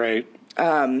any of it. Right.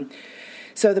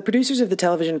 So the producers of the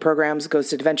television programs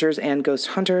Ghost Adventures and Ghost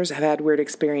Hunters have had weird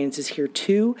experiences here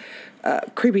too.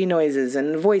 Creepy noises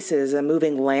and voices, a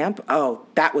moving lamp. Oh,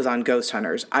 that was on Ghost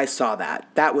Hunters. I saw that.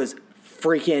 That was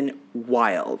freaking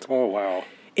wild. Oh, wow.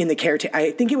 in the caretaker.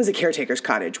 I think it was a caretaker's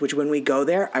cottage, which when we go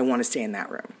there, I want to stay in that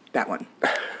room. That one.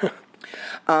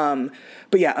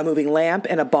 But yeah, a moving lamp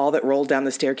and a ball that rolled down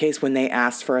the staircase when they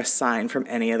asked for a sign from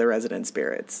any of the resident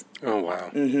spirits. Oh,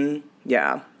 wow. Mm-hmm.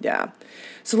 Yeah, yeah.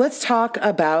 So let's talk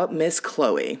about Miss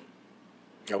Chloe.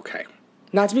 Okay.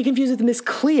 Not to be confused with Miss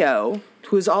Cleo,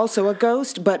 who is also a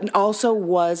ghost, but also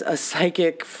was a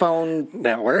psychic phone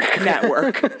network.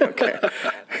 Okay.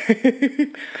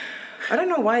 I don't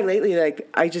know why lately, like,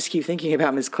 I just keep thinking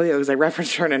about Miss Cleo because I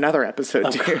referenced her in another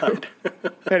episode, too. God.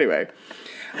 Anyway,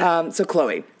 so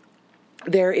Chloe.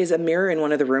 There is a mirror in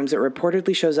one of the rooms that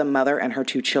reportedly shows a mother and her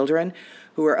 2 children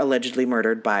who were allegedly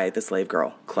murdered by the slave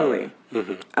girl, Chloe.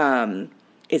 Mm-hmm.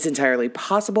 It's entirely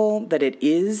possible that it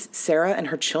is Sarah and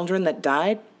her children that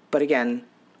died, but again,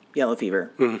 yellow fever,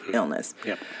 illness.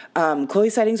 Yep. Chloe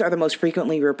sightings are the most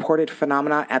frequently reported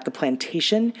phenomena at the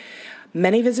plantation.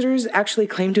 Many visitors actually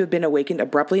claim to have been awakened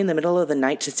abruptly in the middle of the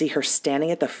night to see her standing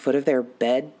at the foot of their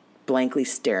bed, blankly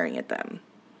staring at them.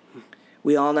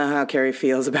 We all know how Carrie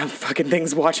feels about fucking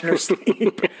things watching her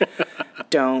sleep.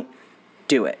 Don't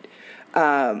do it.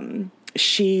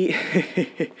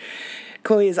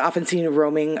 Chloe is often seen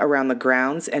roaming around the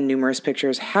grounds, and numerous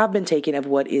pictures have been taken of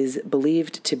what is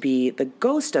believed to be the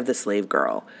ghost of the slave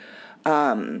girl.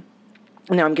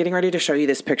 Now, I'm getting ready to show you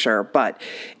this picture, but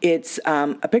it's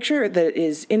a picture that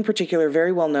is, in particular,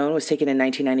 very well known, was taken in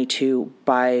 1992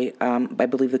 by, I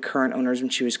believe, the current owners when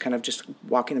she was kind of just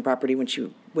walking the property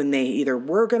when they either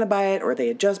were going to buy it or they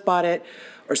had just bought it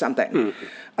or something.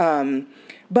 Mm-hmm.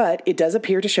 But it does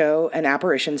appear to show an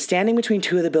apparition standing between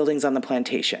 2 of the buildings on the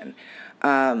plantation.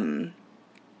 And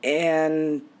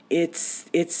it's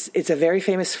a very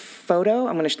famous photo.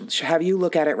 I'm going to have you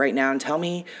look at it right now and tell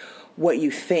me what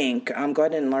you think. Go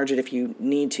ahead and enlarge it if you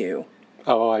need to.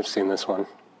 Oh, I've seen this one.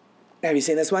 Have you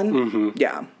seen this one? Mm-hmm.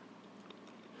 Yeah.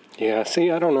 Yeah,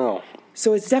 see, I don't know.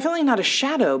 So it's definitely not a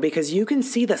shadow because you can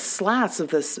see the slats of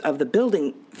the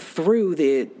building through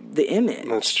the image.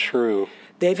 That's true.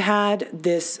 They've had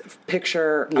this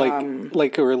picture...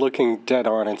 Like we're looking dead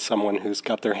on at someone who's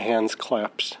got their hands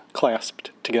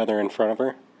clasped together in front of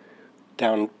her.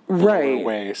 Down below her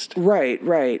waist.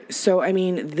 Right. So, I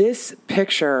mean, this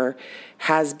picture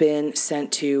has been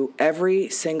sent to every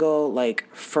single,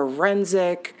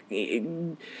 forensic,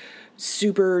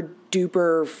 super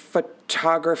duper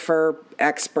photographer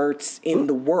experts in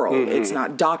the world. Mm-hmm. It's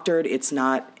not doctored. It's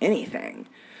not anything.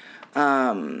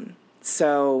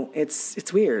 So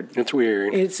it's weird. It's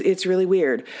weird. It's really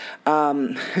weird.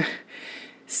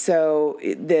 So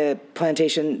the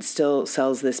plantation still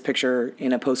sells this picture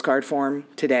in a postcard form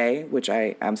today, which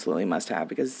I absolutely must have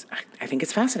because I think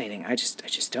it's fascinating. I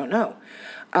just don't know.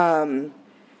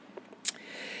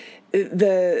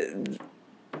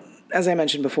 As I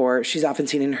mentioned before, she's often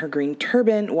seen in her green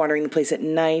turban, wandering the place at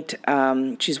night.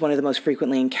 She's one of the most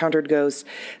frequently encountered ghosts.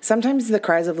 Sometimes the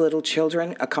cries of little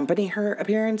children accompany her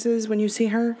appearances when you see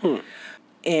her.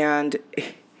 And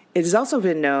it has also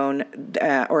been known,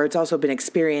 or it's also been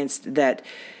experienced that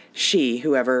she,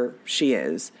 whoever she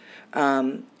is,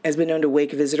 has been known to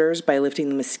wake visitors by lifting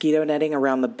the mosquito netting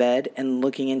around the bed and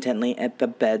looking intently at the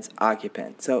bed's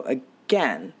occupant. So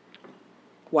again,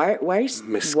 why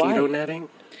mosquito netting?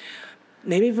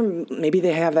 Maybe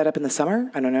they have that up in the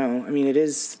summer. I don't know. I mean, it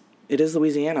is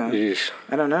Louisiana. Yeesh.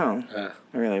 I don't know.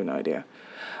 I really have no idea.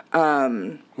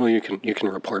 Well, you can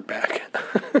report back.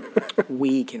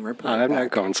 We can report back. I'm not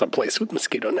going someplace with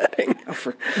mosquito netting.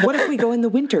 What if we go in the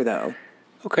winter, though?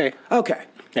 Okay.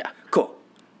 Yeah. Cool.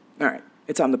 All right.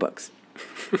 It's on the books.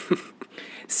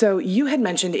 So you had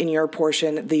mentioned in your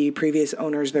portion the previous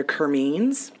owners, the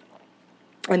Kermeens,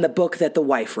 and the book that the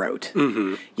wife wrote.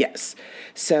 Mm-hmm. Yes.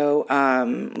 So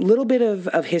little bit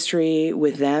of history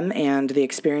with them and the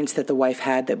experience that the wife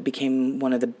had that became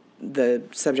one of the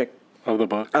subject of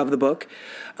the book.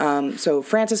 So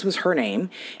Frances was her name,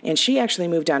 and she actually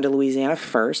moved down to Louisiana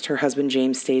first. Her husband,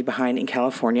 James, stayed behind in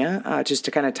California just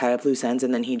to kind of tie up loose ends,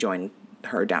 and then he joined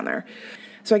her down there.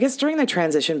 So I guess during the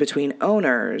transition between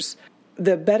owners,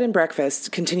 the bed and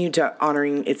breakfast continued to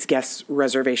honoring its guests'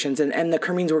 reservations, and the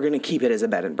Kermeens were going to keep it as a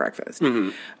bed and breakfast.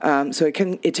 Mm-hmm. So it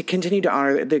continued to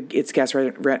honor its guests'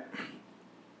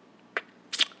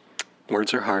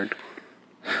 Words are hard.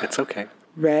 It's okay.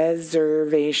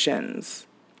 Reservations.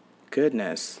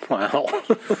 Goodness. Wow.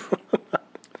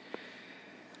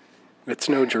 It's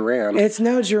no Jerram. It's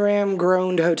no Jerram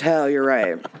groaned hotel, you're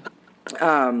right.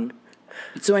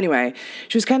 So anyway,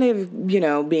 she was kind of,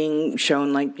 being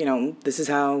shown this is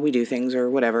how we do things or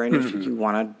whatever. And if you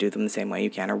want to do them the same way, you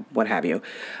can or what have you.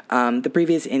 The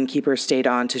previous innkeeper stayed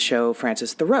on to show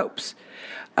Frances the ropes.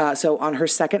 So on her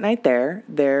second night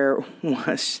there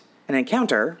was, an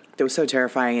encounter that was so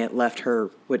terrifying it left her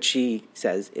what she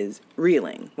says is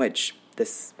reeling, which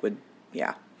this would,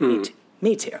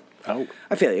 me too. Oh.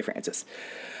 I feel you, Francis.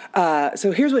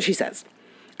 So here's what she says.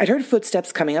 I'd heard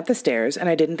footsteps coming up the stairs, and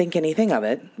I didn't think anything of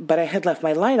it, but I had left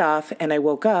my light off, and I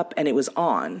woke up, and it was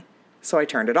on, so I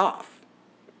turned it off.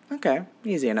 Okay,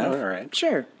 easy enough. All right.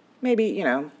 Sure. Maybe,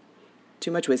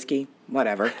 too much whiskey,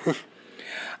 whatever.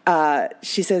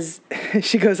 She says,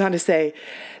 she goes on to say,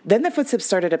 then the footsteps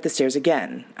started up the stairs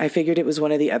again. I figured it was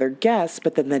one of the other guests,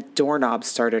 but then the doorknob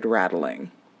started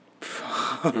rattling.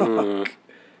 Fuck.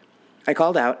 I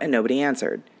called out, and nobody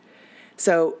answered.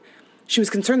 So she was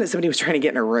concerned that somebody was trying to get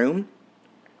in her room.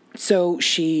 So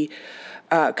she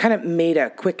kind of made a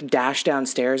quick dash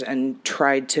downstairs and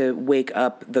tried to wake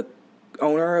up the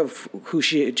owner of who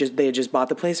they had just bought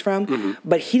the place from,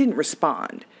 but he didn't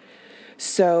respond.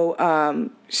 So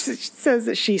she says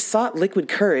that she sought liquid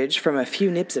courage from a few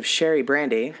nips of sherry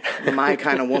brandy, my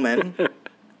kind of woman,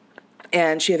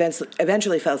 and she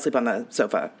eventually fell asleep on the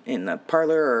sofa in the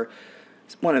parlor or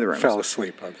one of the rooms. Fell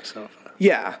asleep on the sofa.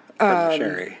 Yeah. From the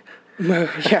sherry.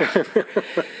 Yeah.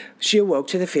 She awoke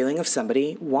to the feeling of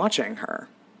somebody watching her.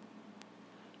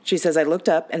 She says, I looked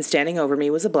up, and standing over me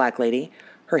was a black lady.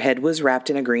 Her head was wrapped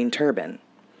in a green turban.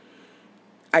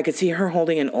 I could see her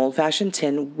holding an old-fashioned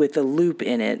tin with a loop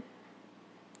in it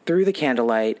through the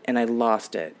candlelight, and I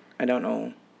lost it. I don't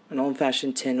know. An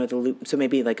old-fashioned tin with a loop. So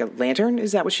maybe like a lantern?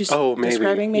 Is that what she's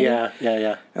describing? Maybe?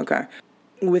 Yeah. Okay.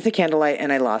 With the candlelight,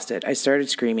 and I lost it. I started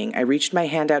screaming. I reached my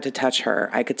hand out to touch her.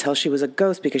 I could tell she was a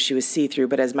ghost because she was see-through,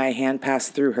 but as my hand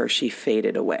passed through her, she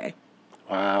faded away.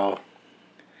 Wow.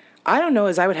 I don't know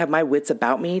as I would have my wits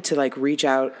about me to, like, reach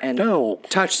out and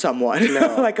touch someone.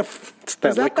 No. Like it's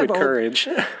that liquid courage.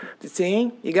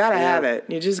 See? You got to have it.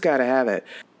 You just got to have it.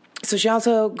 So she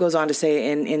also goes on to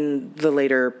say in the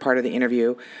later part of the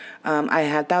interview, I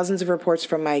had thousands of reports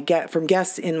from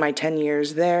guests in my 10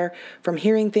 years there, from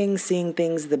hearing things, seeing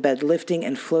things, the bed lifting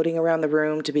and floating around the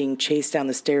room to being chased down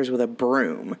the stairs with a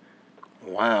broom.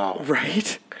 Wow.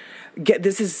 Right?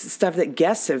 This is stuff that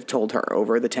guests have told her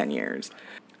over the 10 years.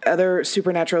 Other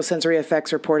supernatural sensory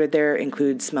effects reported there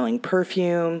include smelling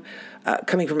perfume,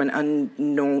 coming from an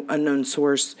unknown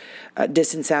source,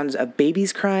 distant sounds of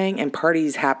babies crying, and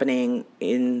parties happening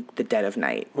in the dead of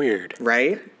night. Weird.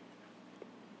 Right?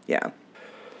 Yeah.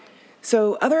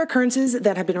 So other occurrences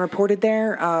that have been reported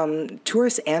there,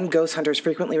 tourists and ghost hunters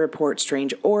frequently report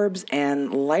strange orbs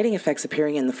and lighting effects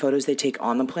appearing in the photos they take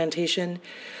on the plantation.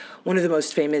 One of the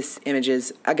most famous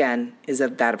images, again, is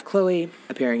of that of Chloe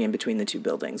appearing in between the two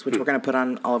buildings, which we're going to put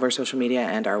on all of our social media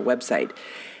and our website.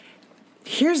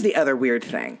 Here's the other weird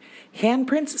thing.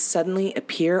 Handprints suddenly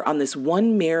appear on this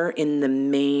one mirror in the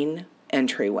main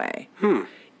entryway.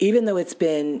 Even though it's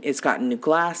gotten new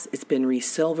glass, it's been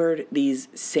resilvered, these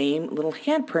same little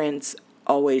handprints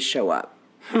always show up.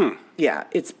 Yeah,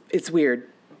 it's weird.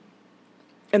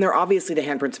 And they're obviously the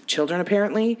handprints of children,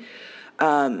 apparently.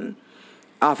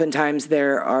 Oftentimes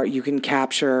you can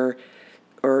capture,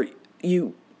 or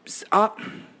you,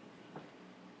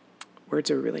 words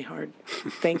are really hard.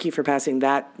 Thank you for passing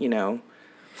that,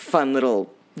 fun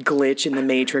little glitch in the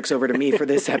Matrix over to me for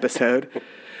this episode.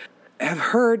 I've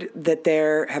heard that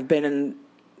there have been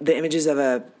the images of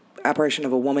a apparition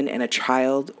of a woman and a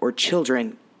child or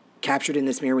children captured in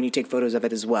this mirror when you take photos of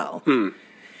it as well.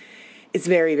 It's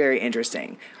very, very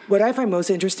interesting. What I find most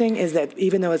interesting is that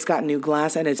even though it's got new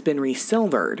glass and it's been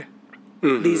resilvered,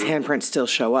 these handprints still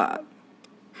show up.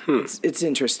 It's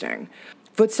interesting.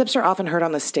 Footsteps are often heard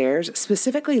on the stairs,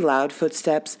 specifically loud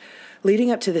footsteps,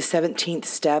 leading up to the 17th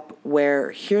step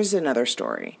where, here's another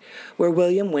story, where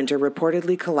William Winter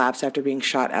reportedly collapsed after being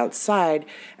shot outside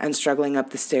and struggling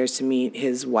up the stairs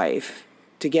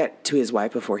to get to his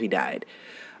wife before he died.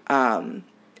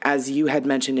 As you had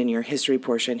mentioned in your history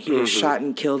portion, he was shot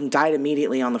and killed and died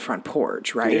immediately on the front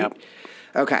porch, right? Yep.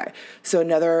 Okay. So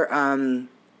another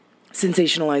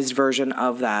sensationalized version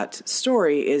of that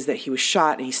story is that he was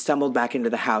shot and he stumbled back into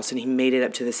the house and he made it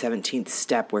up to the 17th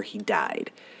step where he died.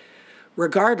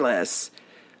 Regardless,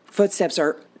 footsteps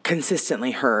are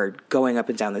consistently heard going up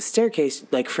and down the staircase,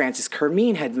 like Frances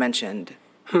Kermeen had mentioned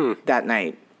that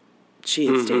night. She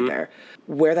had stayed there.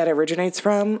 Where that originates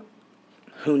from,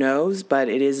 who knows, but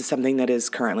it is something that is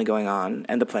currently going on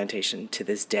in the plantation to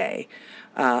this day.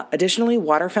 Additionally,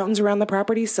 water fountains around the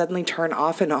property suddenly turn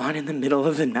off and on in the middle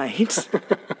of the night.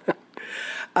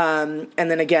 And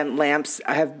then again, lamps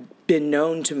have been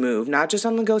known to move, not just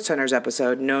on the Ghost Hunters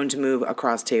episode, known to move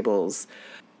across tables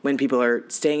when people are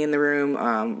staying in the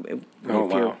room.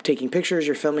 If you're taking pictures,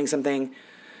 you're filming something,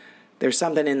 there's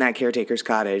something in that caretaker's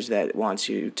cottage that wants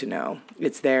you to know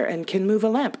it's there and can move a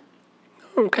lamp.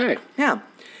 Okay. Yeah.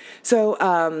 So,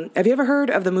 have you ever heard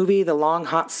of the movie The Long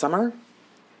Hot Summer?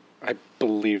 I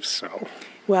believe so.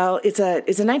 Well, it's a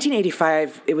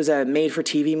 1985. It was a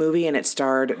made-for-TV movie, and it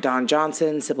starred Don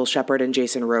Johnson, Sybil Shepherd, and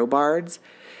Jason Robards.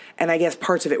 And I guess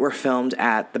parts of it were filmed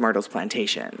at the Myrtles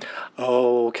Plantation.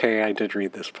 Oh, okay. I did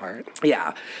read this part.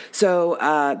 Yeah. So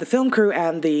the film crew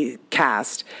and the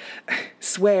cast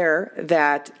swear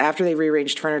that after they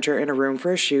rearranged furniture in a room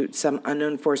for a shoot, some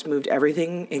unknown force moved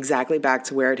everything exactly back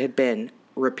to where it had been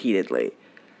repeatedly.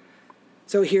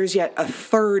 So here's yet a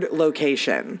third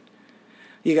location.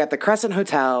 You got the Crescent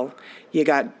Hotel, you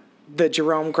got the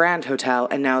Jerome Grand Hotel,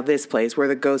 and now this place where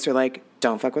the ghosts are like,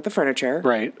 don't fuck with the furniture.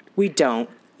 Right. We don't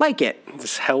like it.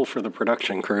 It's hell for the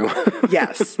production crew.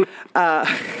 Yes.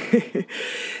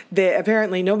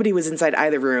 Apparently nobody was inside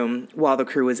either room while the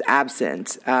crew was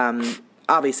absent.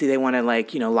 Obviously they want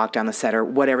to lock down the set or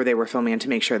whatever they were filming in to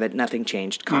make sure that nothing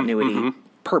changed continuity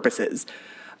purposes.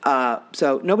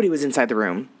 So nobody was inside the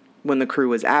room when the crew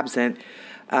was absent.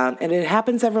 And it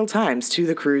happened several times to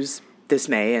the crew's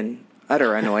dismay and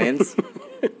utter annoyance.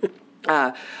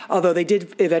 Although they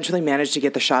did eventually manage to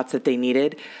get the shots that they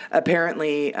needed.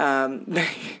 Apparently,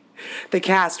 the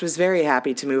cast was very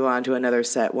happy to move on to another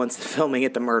set once the filming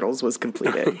at the Myrtles was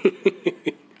completed.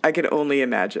 I could only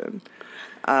imagine.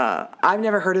 I've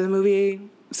never heard of the movie,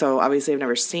 so obviously I've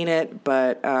never seen it,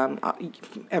 but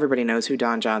everybody knows who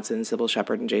Don Johnson, Sybil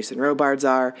Shepherd, and Jason Robards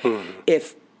are,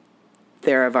 if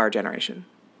they're of our generation.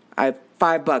 I have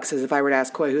 $5 as if I were to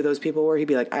ask Coy who those people were, he'd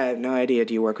be like, I have no idea.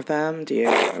 Do you work with them? Do you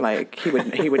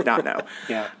he would not know.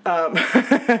 Yeah.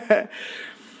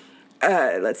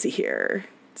 Let's see here.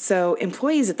 So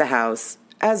employees at the house,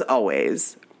 as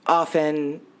always,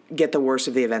 often get the worst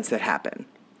of the events that happen.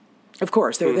 Of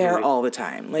course, they're there all the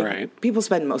time. People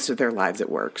spend most of their lives at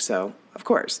work, so of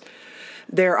course.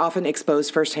 They're often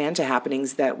exposed firsthand to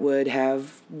happenings that would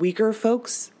have weaker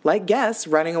folks, like guests,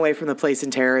 running away from the place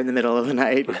in terror in the middle of the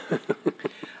night.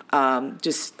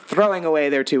 Just throwing away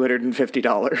their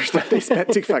 $250 that they spent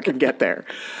to fucking get there.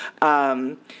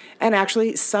 And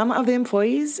actually, some of the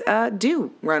employees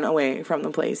do run away from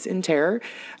the place in terror.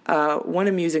 One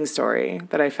amusing story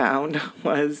that I found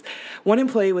was one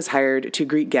employee was hired to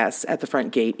greet guests at the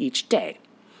front gate each day.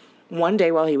 One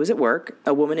day while he was at work,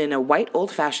 a woman in a white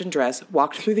old-fashioned dress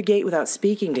walked through the gate without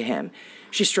speaking to him.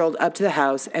 She strolled up to the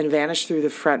house and vanished through the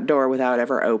front door without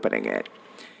ever opening it.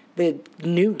 The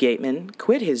new gateman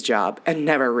quit his job and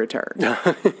never returned.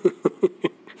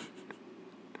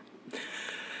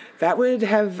 That would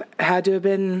have had to have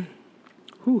been...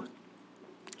 Whew.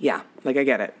 Yeah, I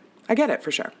get it. I get it,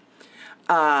 for sure.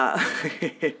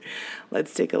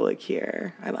 Let's take a look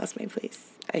here. I lost my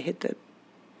place. I hit the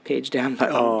page down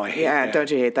button. Oh, I hate that. Don't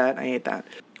you hate that? I hate that.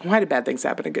 Why do bad things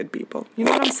happen to good people? You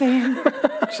know what I'm saying?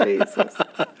 Jesus.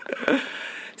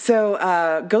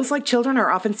 So, ghosts like children are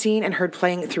often seen and heard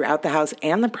playing throughout the house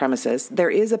and the premises.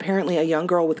 There is apparently a young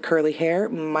girl with curly hair,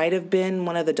 might have been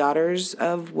one of the daughters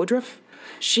of Woodruff.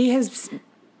 She has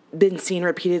been seen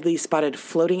repeatedly spotted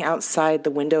floating outside the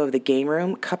window of the game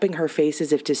room, cupping her face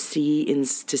as if to see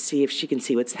if she can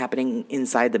see what's happening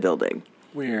inside the building.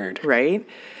 Weird. Right?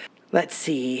 Let's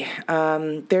see.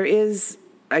 There is,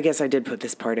 I guess I did put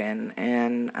this part in,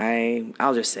 and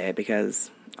I'll just say it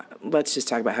because let's just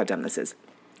talk about how dumb this is.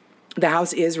 The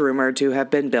house is rumored to have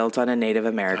been built on a Native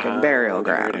American burial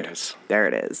ground. There it is. There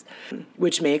it is.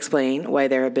 Which may explain why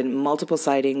there have been multiple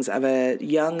sightings of a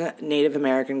young Native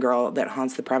American girl that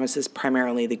haunts the premises,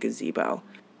 primarily the gazebo.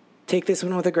 Take this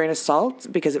one with a grain of salt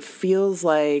because it feels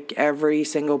like every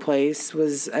single place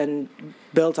was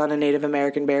built on a Native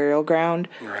American burial ground.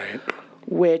 Right.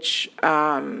 Which...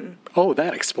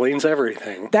 that explains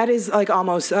everything. That is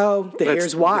almost,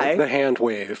 here's why. The hand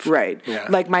wave. Right. Yeah.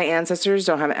 My ancestors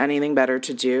don't have anything better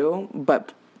to do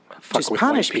but just with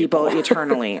punish white people.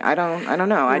 eternally. I don't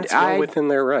know. It's well within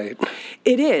their right.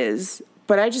 It is,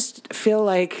 but I just feel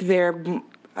like they're...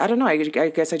 I don't know. I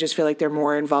guess I just feel like they're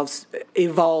more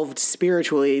evolved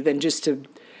spiritually than just to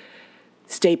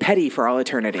stay petty for all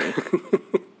eternity.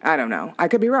 I don't know. I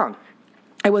could be wrong.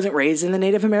 I wasn't raised in the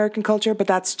Native American culture, but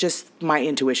that's just my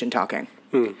intuition talking.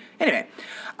 Anyway,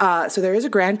 so there is a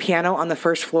grand piano on the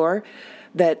first floor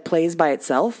that plays by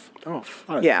itself. Oh,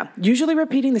 fun. Yeah, usually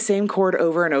repeating the same chord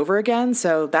over and over again,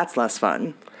 so that's less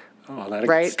fun. Oh, that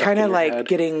right? Kind of like head.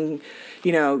 getting,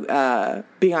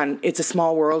 being on It's a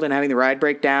Small World and having the ride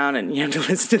break down and you have to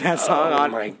listen to that song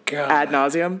on my God. ad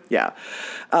nauseum. Yeah.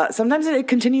 Sometimes it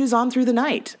continues on through the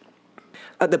night.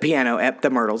 The piano at the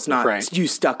Myrtles, not right. You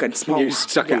stuck in Small World. You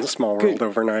stuck in the Small World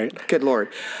overnight. Good Lord.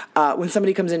 When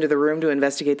somebody comes into the room to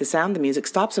investigate the sound, the music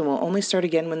stops and will only start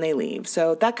again when they leave.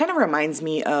 So that kind of reminds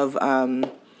me of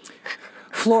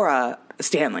Flora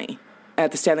Stanley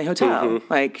at the Stanley Hotel.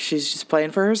 Like, she's just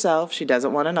playing for herself. She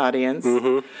doesn't want an audience.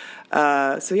 So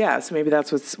maybe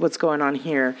that's what's going on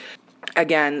here.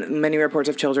 Again, many reports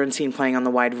of children seen playing on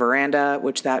the wide veranda,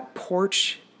 which that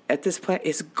porch at this place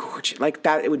is gorgeous. Like,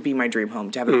 that, it would be my dream home,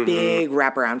 to have a big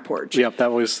wraparound porch. Yep,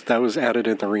 that was added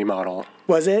in the remodel.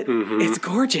 Was it? It's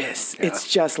gorgeous. Yeah.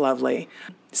 It's just lovely.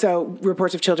 So,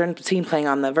 reports of children seen playing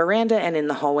on the veranda and in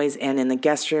the hallways and in the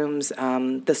guest rooms.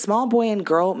 The small boy and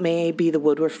girl may be the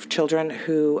Woodruff children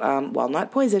who, while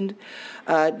not poisoned,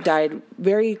 died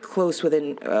very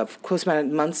within close amount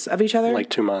of months of each other. Like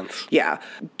 2 months. Yeah,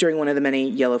 during one of the many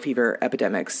yellow fever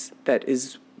epidemics that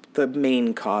is the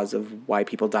main cause of why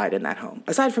people died in that home,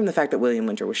 aside from the fact that William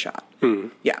Winter was shot.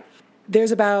 Yeah.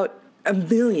 There's about 1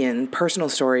 million personal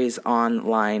stories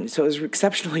online, so it was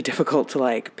exceptionally difficult to,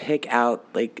 like, pick out,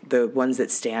 like, the ones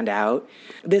that stand out.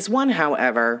 This one,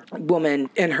 however, woman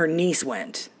and her niece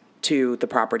went to the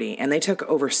property, and they took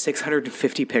over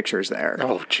 650 pictures there.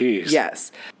 Oh, geez.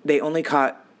 Yes. They only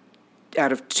caught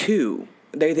out of two.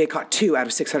 They caught 2 out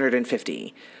of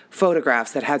 650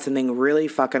 photographs that had something really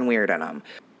fucking weird in them.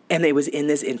 And it was in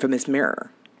this infamous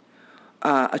mirror.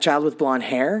 A child with blonde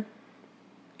hair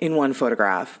in one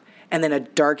photograph, and then a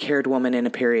dark-haired woman in a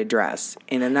period dress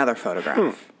in another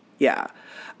photograph. Yeah.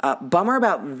 Bummer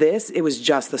about this, it was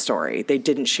just the story. They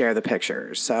didn't share the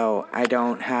pictures, so I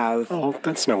don't have... Oh,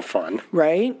 that's no fun.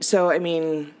 Right? So, I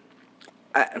mean,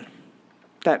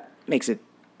 that makes it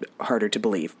harder to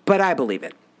believe. But I believe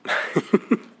it.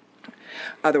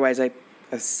 Otherwise, a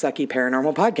sucky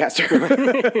paranormal podcaster.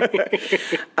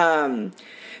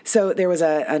 So there was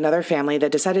another family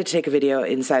that decided to take a video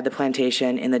inside the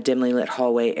plantation in the dimly lit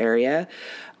hallway area.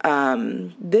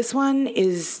 This one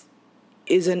is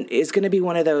going to be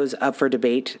one of those up for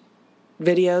debate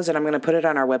videos, and I'm going to put it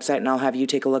on our website, and I'll have you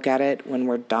take a look at it when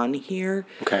we're done here.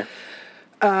 Okay.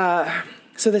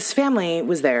 So this family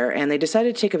was there, and they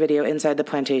decided to take a video inside the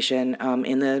plantation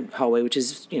in the hallway, which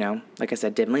is, like I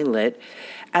said, dimly lit.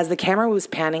 As the camera was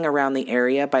panning around the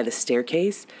area by the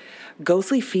staircase,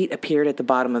 ghostly feet appeared at the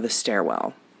bottom of the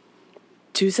stairwell.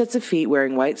 2 sets of feet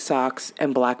wearing white socks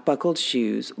and black buckled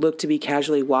shoes looked to be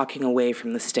casually walking away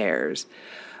from the stairs.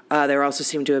 There also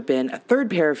seemed to have been a third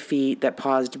pair of feet that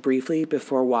paused briefly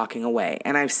before walking away.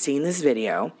 And I've seen this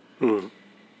video.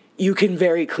 You can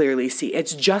very clearly see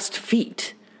it's just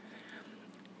feet.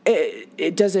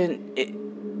 It doesn't...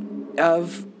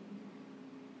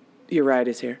 Your ride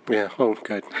is here. Yeah, oh,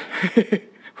 good.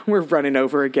 We're running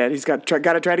over again. He's got to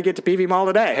try to get to PV Mall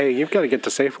today. Hey, you've got to get to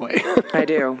Safeway. I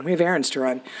do. We have errands to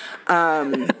run.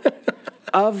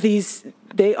 Of these,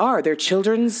 they're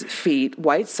children's feet,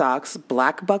 white socks,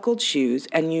 black buckled shoes,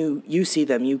 and you see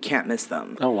them. You can't miss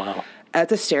them. Oh, wow. At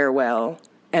the stairwell,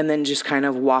 and then just kind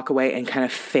of walk away and kind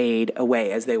of fade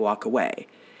away as they walk away.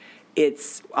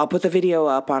 I'll put the video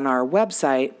up on our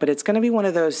website, but it's going to be one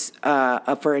of those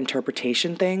up for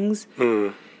interpretation things.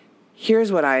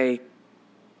 Here's what I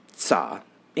saw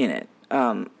in it.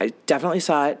 I definitely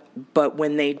saw it, but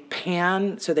when they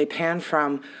pan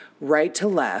from right to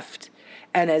left,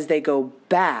 and as they go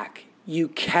back, you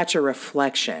catch a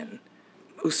reflection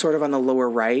sort of on the lower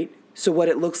right. So what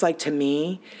it looks like to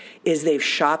me is they've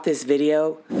shot this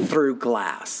video through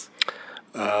glass.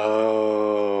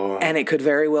 Oh. And it could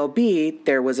very well be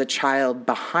there was a child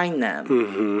behind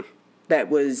them that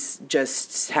was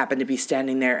just happened to be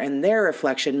standing there, and their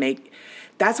reflection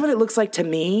that's what it looks like to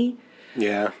me.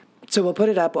 Yeah. So we'll put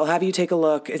it up. We'll have you take a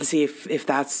look and see if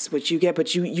that's what you get.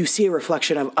 But you see a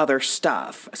reflection of other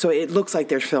stuff. So it looks like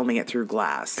they're filming it through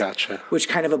glass. Gotcha. Which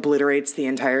kind of obliterates the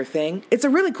entire thing. It's a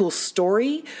really cool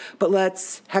story, but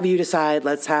let's have you decide.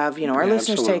 Let's have, our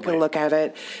listeners take a look at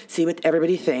it, see what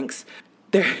everybody thinks.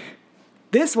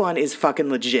 This one is fucking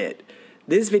legit.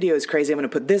 This video is crazy. I'm going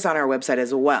to put this on our website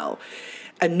as well.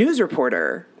 A news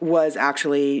reporter was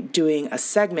actually doing a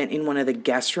segment in one of the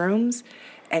guest rooms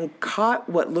and caught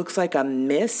what looks like a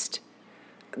mist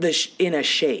in a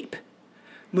shape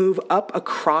move up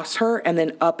across her and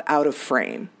then up out of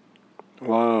frame.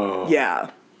 Whoa.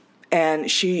 Yeah.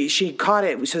 And she caught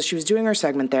it. So she was doing her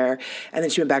segment there, and then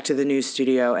she went back to the news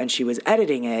studio, and she was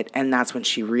editing it, and that's when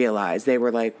she realized. They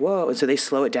were like, whoa. And so they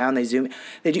slow it down, they zoom.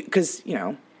 They do, because,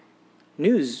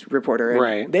 news reporter.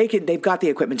 Right. They've got the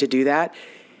equipment to do that.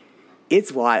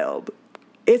 It's wild.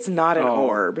 It's not an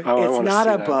orb. It's not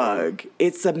a bug.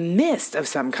 It's a mist of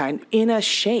some kind in a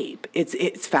shape.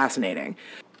 It's fascinating.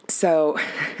 So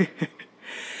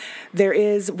there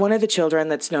is one of the children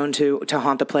that's known to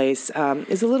haunt the place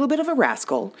is a little bit of a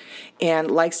rascal and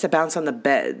likes to bounce on the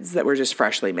beds that were just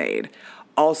freshly made.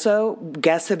 Also,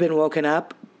 guests have been woken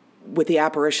up with the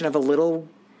apparition of a little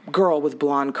girl with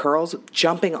blonde curls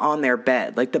jumping on their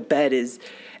bed. Like the bed is,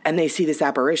 and they see this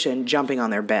apparition jumping on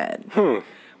their bed.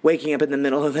 Waking up in the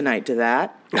middle of the night to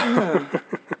that.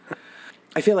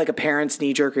 I feel like a parent's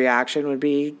knee-jerk reaction would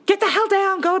be, get the hell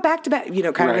down, go back to bed, you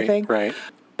know, kind of a thing. Right.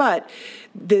 But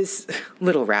this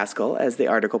little rascal, as the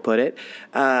article put it,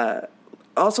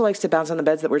 also likes to bounce on the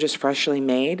beds that were just freshly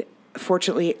made.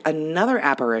 Fortunately, another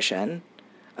apparition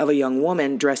of a young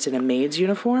woman dressed in a maid's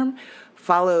uniform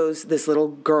follows this little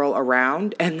girl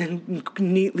around and then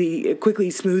quickly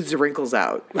smooths the wrinkles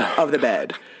out of the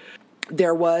bed.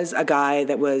 There was a guy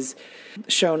that was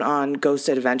shown on Ghost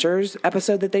Adventures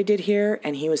episode that they did here,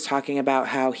 and he was talking about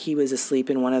how he was asleep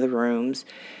in one of the rooms,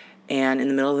 and in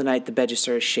the middle of the night, the bed just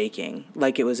started shaking,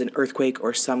 like it was an earthquake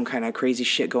or some kind of crazy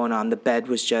shit going on. The bed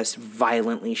was just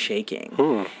violently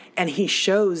shaking. And he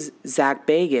shows Zach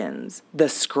Bagans the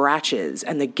scratches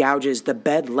and the gouges the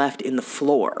bed left in the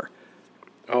floor.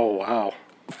 Oh, wow.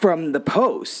 From the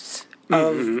posts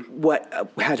of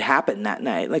what had happened that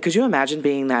night. Like, could you imagine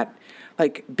being that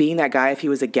guy if he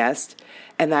was a guest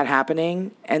and that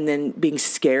happening and then being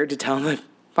scared to tell the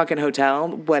fucking hotel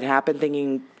what happened,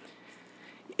 thinking,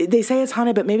 they say it's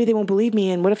haunted, but maybe they won't believe me,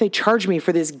 and what if they charge me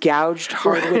for this gouged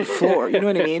hardwood floor? You know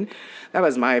what I mean? That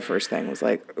was my first thing, was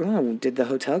like, oh, did the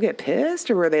hotel get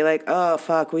pissed? Or were they like, oh,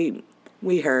 fuck, we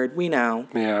heard, we know.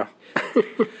 Yeah.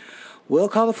 We'll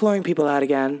call the flooring people out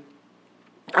again.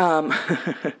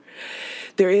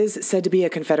 There is said to be a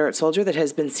Confederate soldier that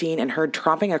has been seen and heard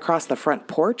tromping across the front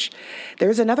porch.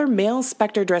 There's another male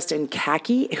specter dressed in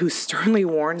khaki who sternly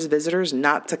warns visitors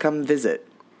not to come visit.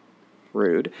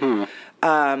 Rude.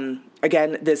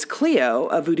 Again, this Cleo,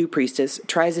 a voodoo priestess,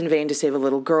 tries in vain to save a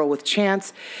little girl with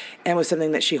chance and with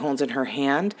something that she holds in her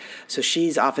hand. So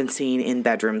she's often seen in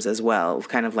bedrooms as well,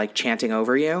 kind of like chanting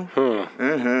over you.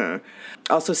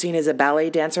 Also seen as a ballet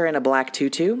dancer in a black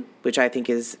tutu, which I think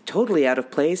is totally out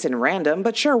of place and random,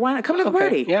 but sure, why not? Come to the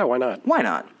party. Yeah, why not? Why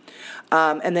not?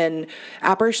 And then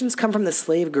apparitions come from the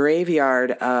slave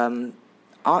graveyard on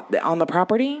the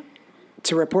property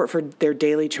to report for their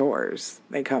daily chores.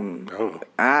 They come. Oh.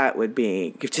 That would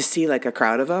be, to see like a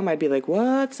crowd of them, I'd be like,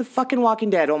 what's the fucking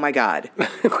Walking Dead? Oh my God.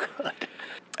 Oh, God.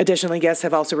 Additionally, guests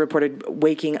have also reported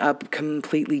waking up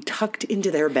completely tucked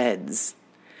into their beds.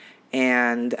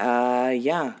 And,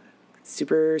 yeah,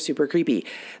 super, super creepy.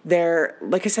 There,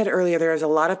 like I said earlier, there's a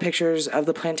lot of pictures of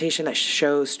the plantation that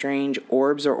show strange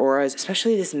orbs or auras,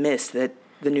 especially this mist that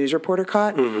the news reporter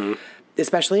caught.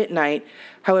 Especially at night.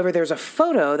 However, there's a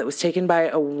photo that was taken by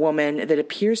a woman that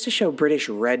appears to show British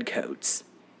redcoats.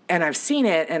 And I've seen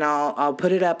it, and I'll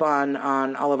put it up on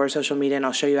all of our social media, and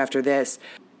I'll show you after this.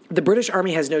 The British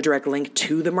Army has no direct link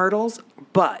to the Myrtles,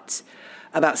 but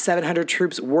about 700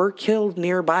 troops were killed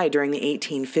nearby during the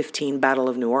 1815 Battle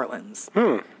of New Orleans.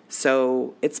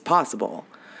 So it's possible.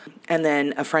 And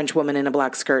then a French woman in a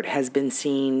black skirt has been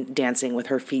seen dancing with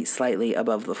her feet slightly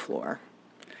above the floor.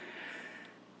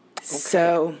 Okay.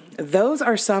 So those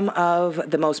are some of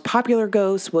the most popular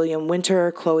ghosts. William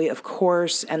Winter, Chloe, of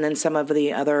course, and then some of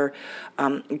the other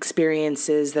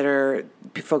experiences that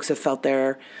folks have felt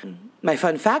there. My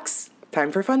fun facts.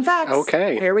 Time for fun facts.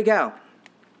 Okay. Here we go.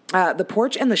 The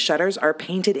porch and the shutters are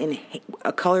painted in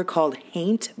a color called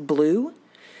haint blue,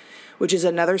 which is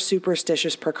another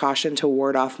superstitious precaution to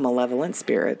ward off malevolent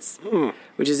spirits,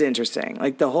 which is interesting.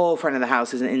 Like the whole front of the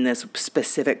house is in this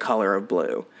specific color of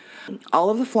blue. All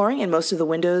of the flooring and most of the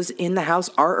windows in the house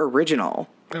are original.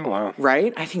 Oh, wow.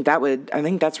 Right? I think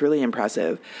that's really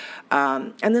impressive.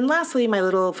 And then lastly, my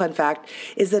little fun fact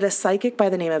is that a psychic by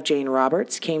the name of Jane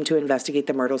Roberts came to investigate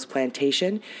the Myrtles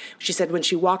Plantation. She said when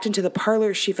she walked into the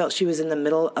parlor, she felt she was in the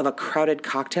middle of a crowded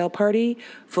cocktail party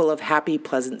full of happy,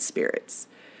 pleasant spirits.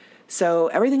 So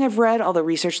everything I've read, all the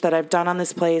research that I've done on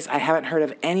this place, I haven't heard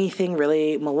of anything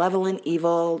really malevolent,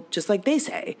 evil, just like they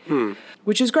say,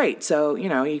 which is great. So, you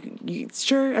know,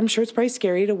 I'm sure it's probably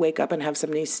scary to wake up and have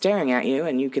somebody staring at you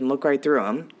and you can look right through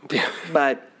them.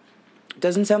 But it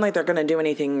doesn't sound like they're going to do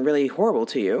anything really horrible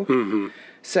to you.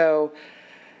 So,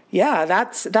 yeah,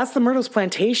 that's the Myrtles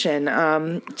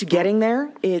Plantation. Getting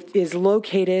there, it is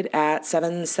located at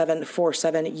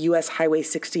 7747 U.S. Highway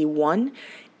 61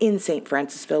 in St.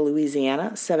 Francisville,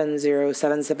 Louisiana,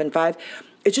 70775.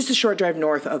 It's just a short drive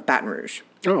north of Baton Rouge.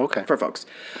 Oh, okay. For folks.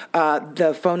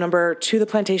 The phone number to the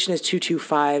plantation is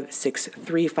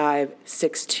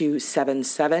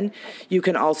 225-635-6277. You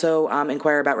can also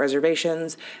inquire about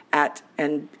reservations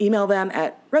and email them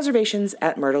at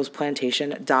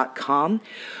reservations@myrtlesplantation.com.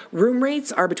 Room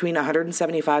rates are between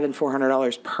 $175 and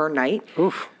 $400 per night.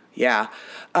 Oof. Yeah.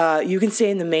 You can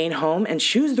stay in the main home and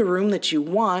choose the room that you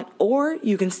want, or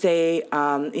you can stay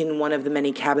in one of the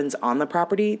many cabins on the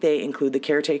property. They include the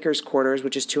caretaker's quarters,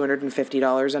 which is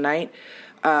 $250 a night.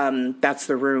 That's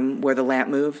the room where the lamp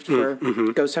moved for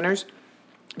ghost hunters.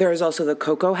 There is also the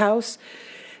Cocoa House.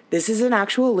 This is an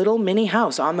actual little mini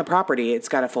house on the property. It's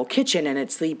got a full kitchen, and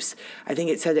it sleeps, I think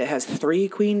it said it has 3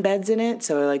 queen beds in it,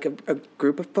 so like a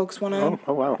group of folks want to.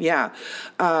 Oh, wow. Yeah.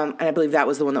 And I believe that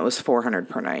was the one that was $400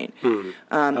 per night. Okay.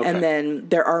 And then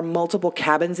there are multiple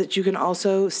cabins that you can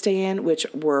also stay in, which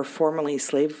were formerly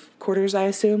slave quarters, I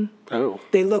assume. Oh.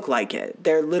 They look like it.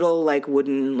 They're little, like,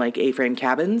 wooden, like, A-frame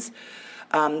cabins.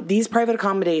 These private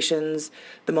accommodations,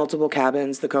 the multiple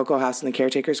cabins, the Cocoa House, and the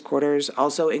caretaker's quarters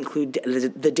also include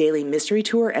the daily mystery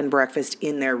tour and breakfast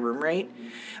in their room rate.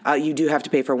 You do have to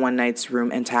pay for one night's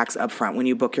room and tax up front when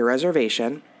you book your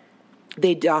reservation.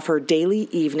 They offer daily,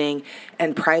 evening,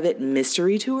 and private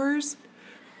mystery tours.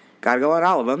 Got to go on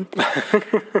all of them.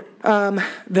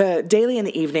 The daily and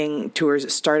the evening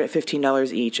tours start at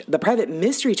 $15 each. The private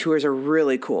mystery tours are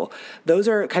really cool. Those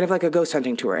are kind of like a ghost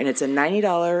hunting tour, and it's a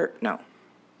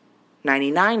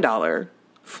 $99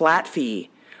 flat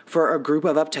fee for a group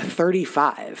of up to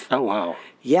 35. Oh, wow.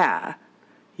 Yeah.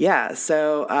 Yeah,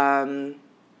 so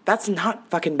that's not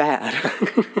fucking bad.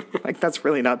 Like, that's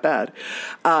really not bad.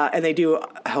 And they do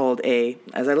hold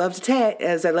as I love to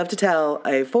tell,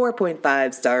 a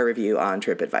 4.5 star review on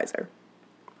TripAdvisor.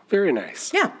 Very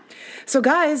nice. Yeah. So,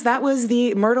 guys, that was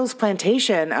the Myrtles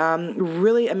Plantation.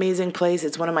 Really amazing place.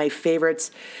 It's one of my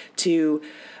favorites to...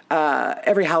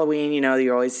 every Halloween,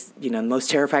 you're always, the most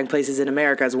terrifying places in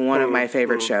America is one of my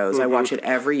favorite shows. I watch it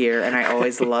every year, and I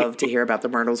always love to hear about the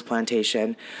Myrtles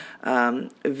Plantation.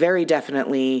 Very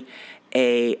definitely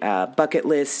a bucket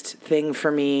list thing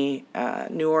for me.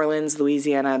 New Orleans,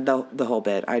 Louisiana, the whole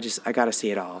bit. I got to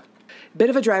see it all. Bit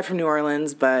of a drive from New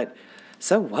Orleans, but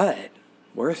so what?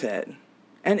 Worth it.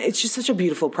 And it's just such a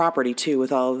beautiful property, too,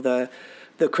 with all of the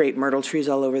crepe myrtle trees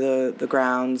all over the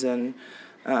grounds, and...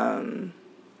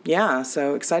 yeah,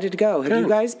 so excited to go. Have you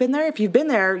guys been there? If you've been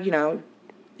there,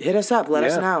 hit us up. Let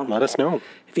us know. Let us know.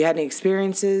 If you had any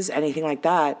experiences, anything like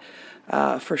that,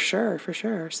 for sure.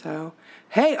 So,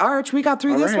 hey, Arch, we got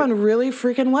through this one really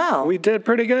freaking well. We did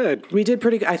pretty good.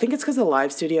 I think it's because the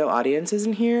live studio audience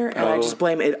isn't here, and I just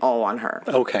blame it all on her.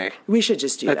 Okay. We should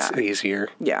just do that. That's easier.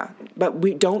 Yeah, but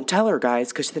we don't tell her, guys,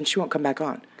 because then she won't come back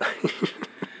on.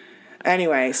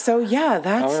 Anyway, so yeah,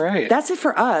 that's it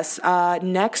for us.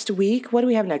 Next week, what do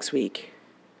we have next week?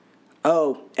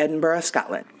 Oh, Edinburgh,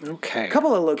 Scotland. Okay. A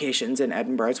couple of locations in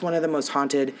Edinburgh. It's one of the most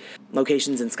haunted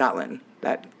locations in Scotland,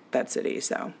 that city.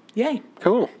 So, yay.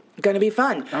 Cool. Going to be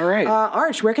fun. All right.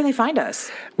 Arch, where can they find us?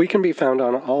 We can be found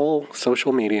on all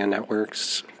social media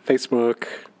networks, Facebook,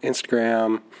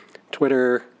 Instagram,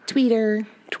 Twitter,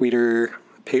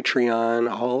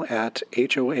 Patreon, all at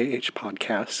HOAH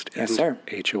Podcast. Yes, sir.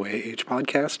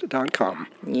 HOAHpodcast.com.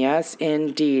 Yes,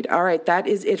 indeed. All right, that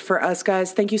is it for us,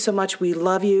 guys. Thank you so much. We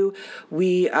love you.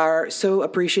 We are so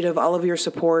appreciative of all of your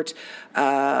support.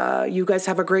 You guys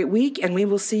have a great week, and we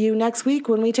will see you next week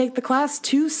when we take the class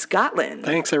to Scotland.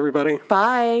 Thanks, everybody.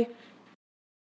 Bye.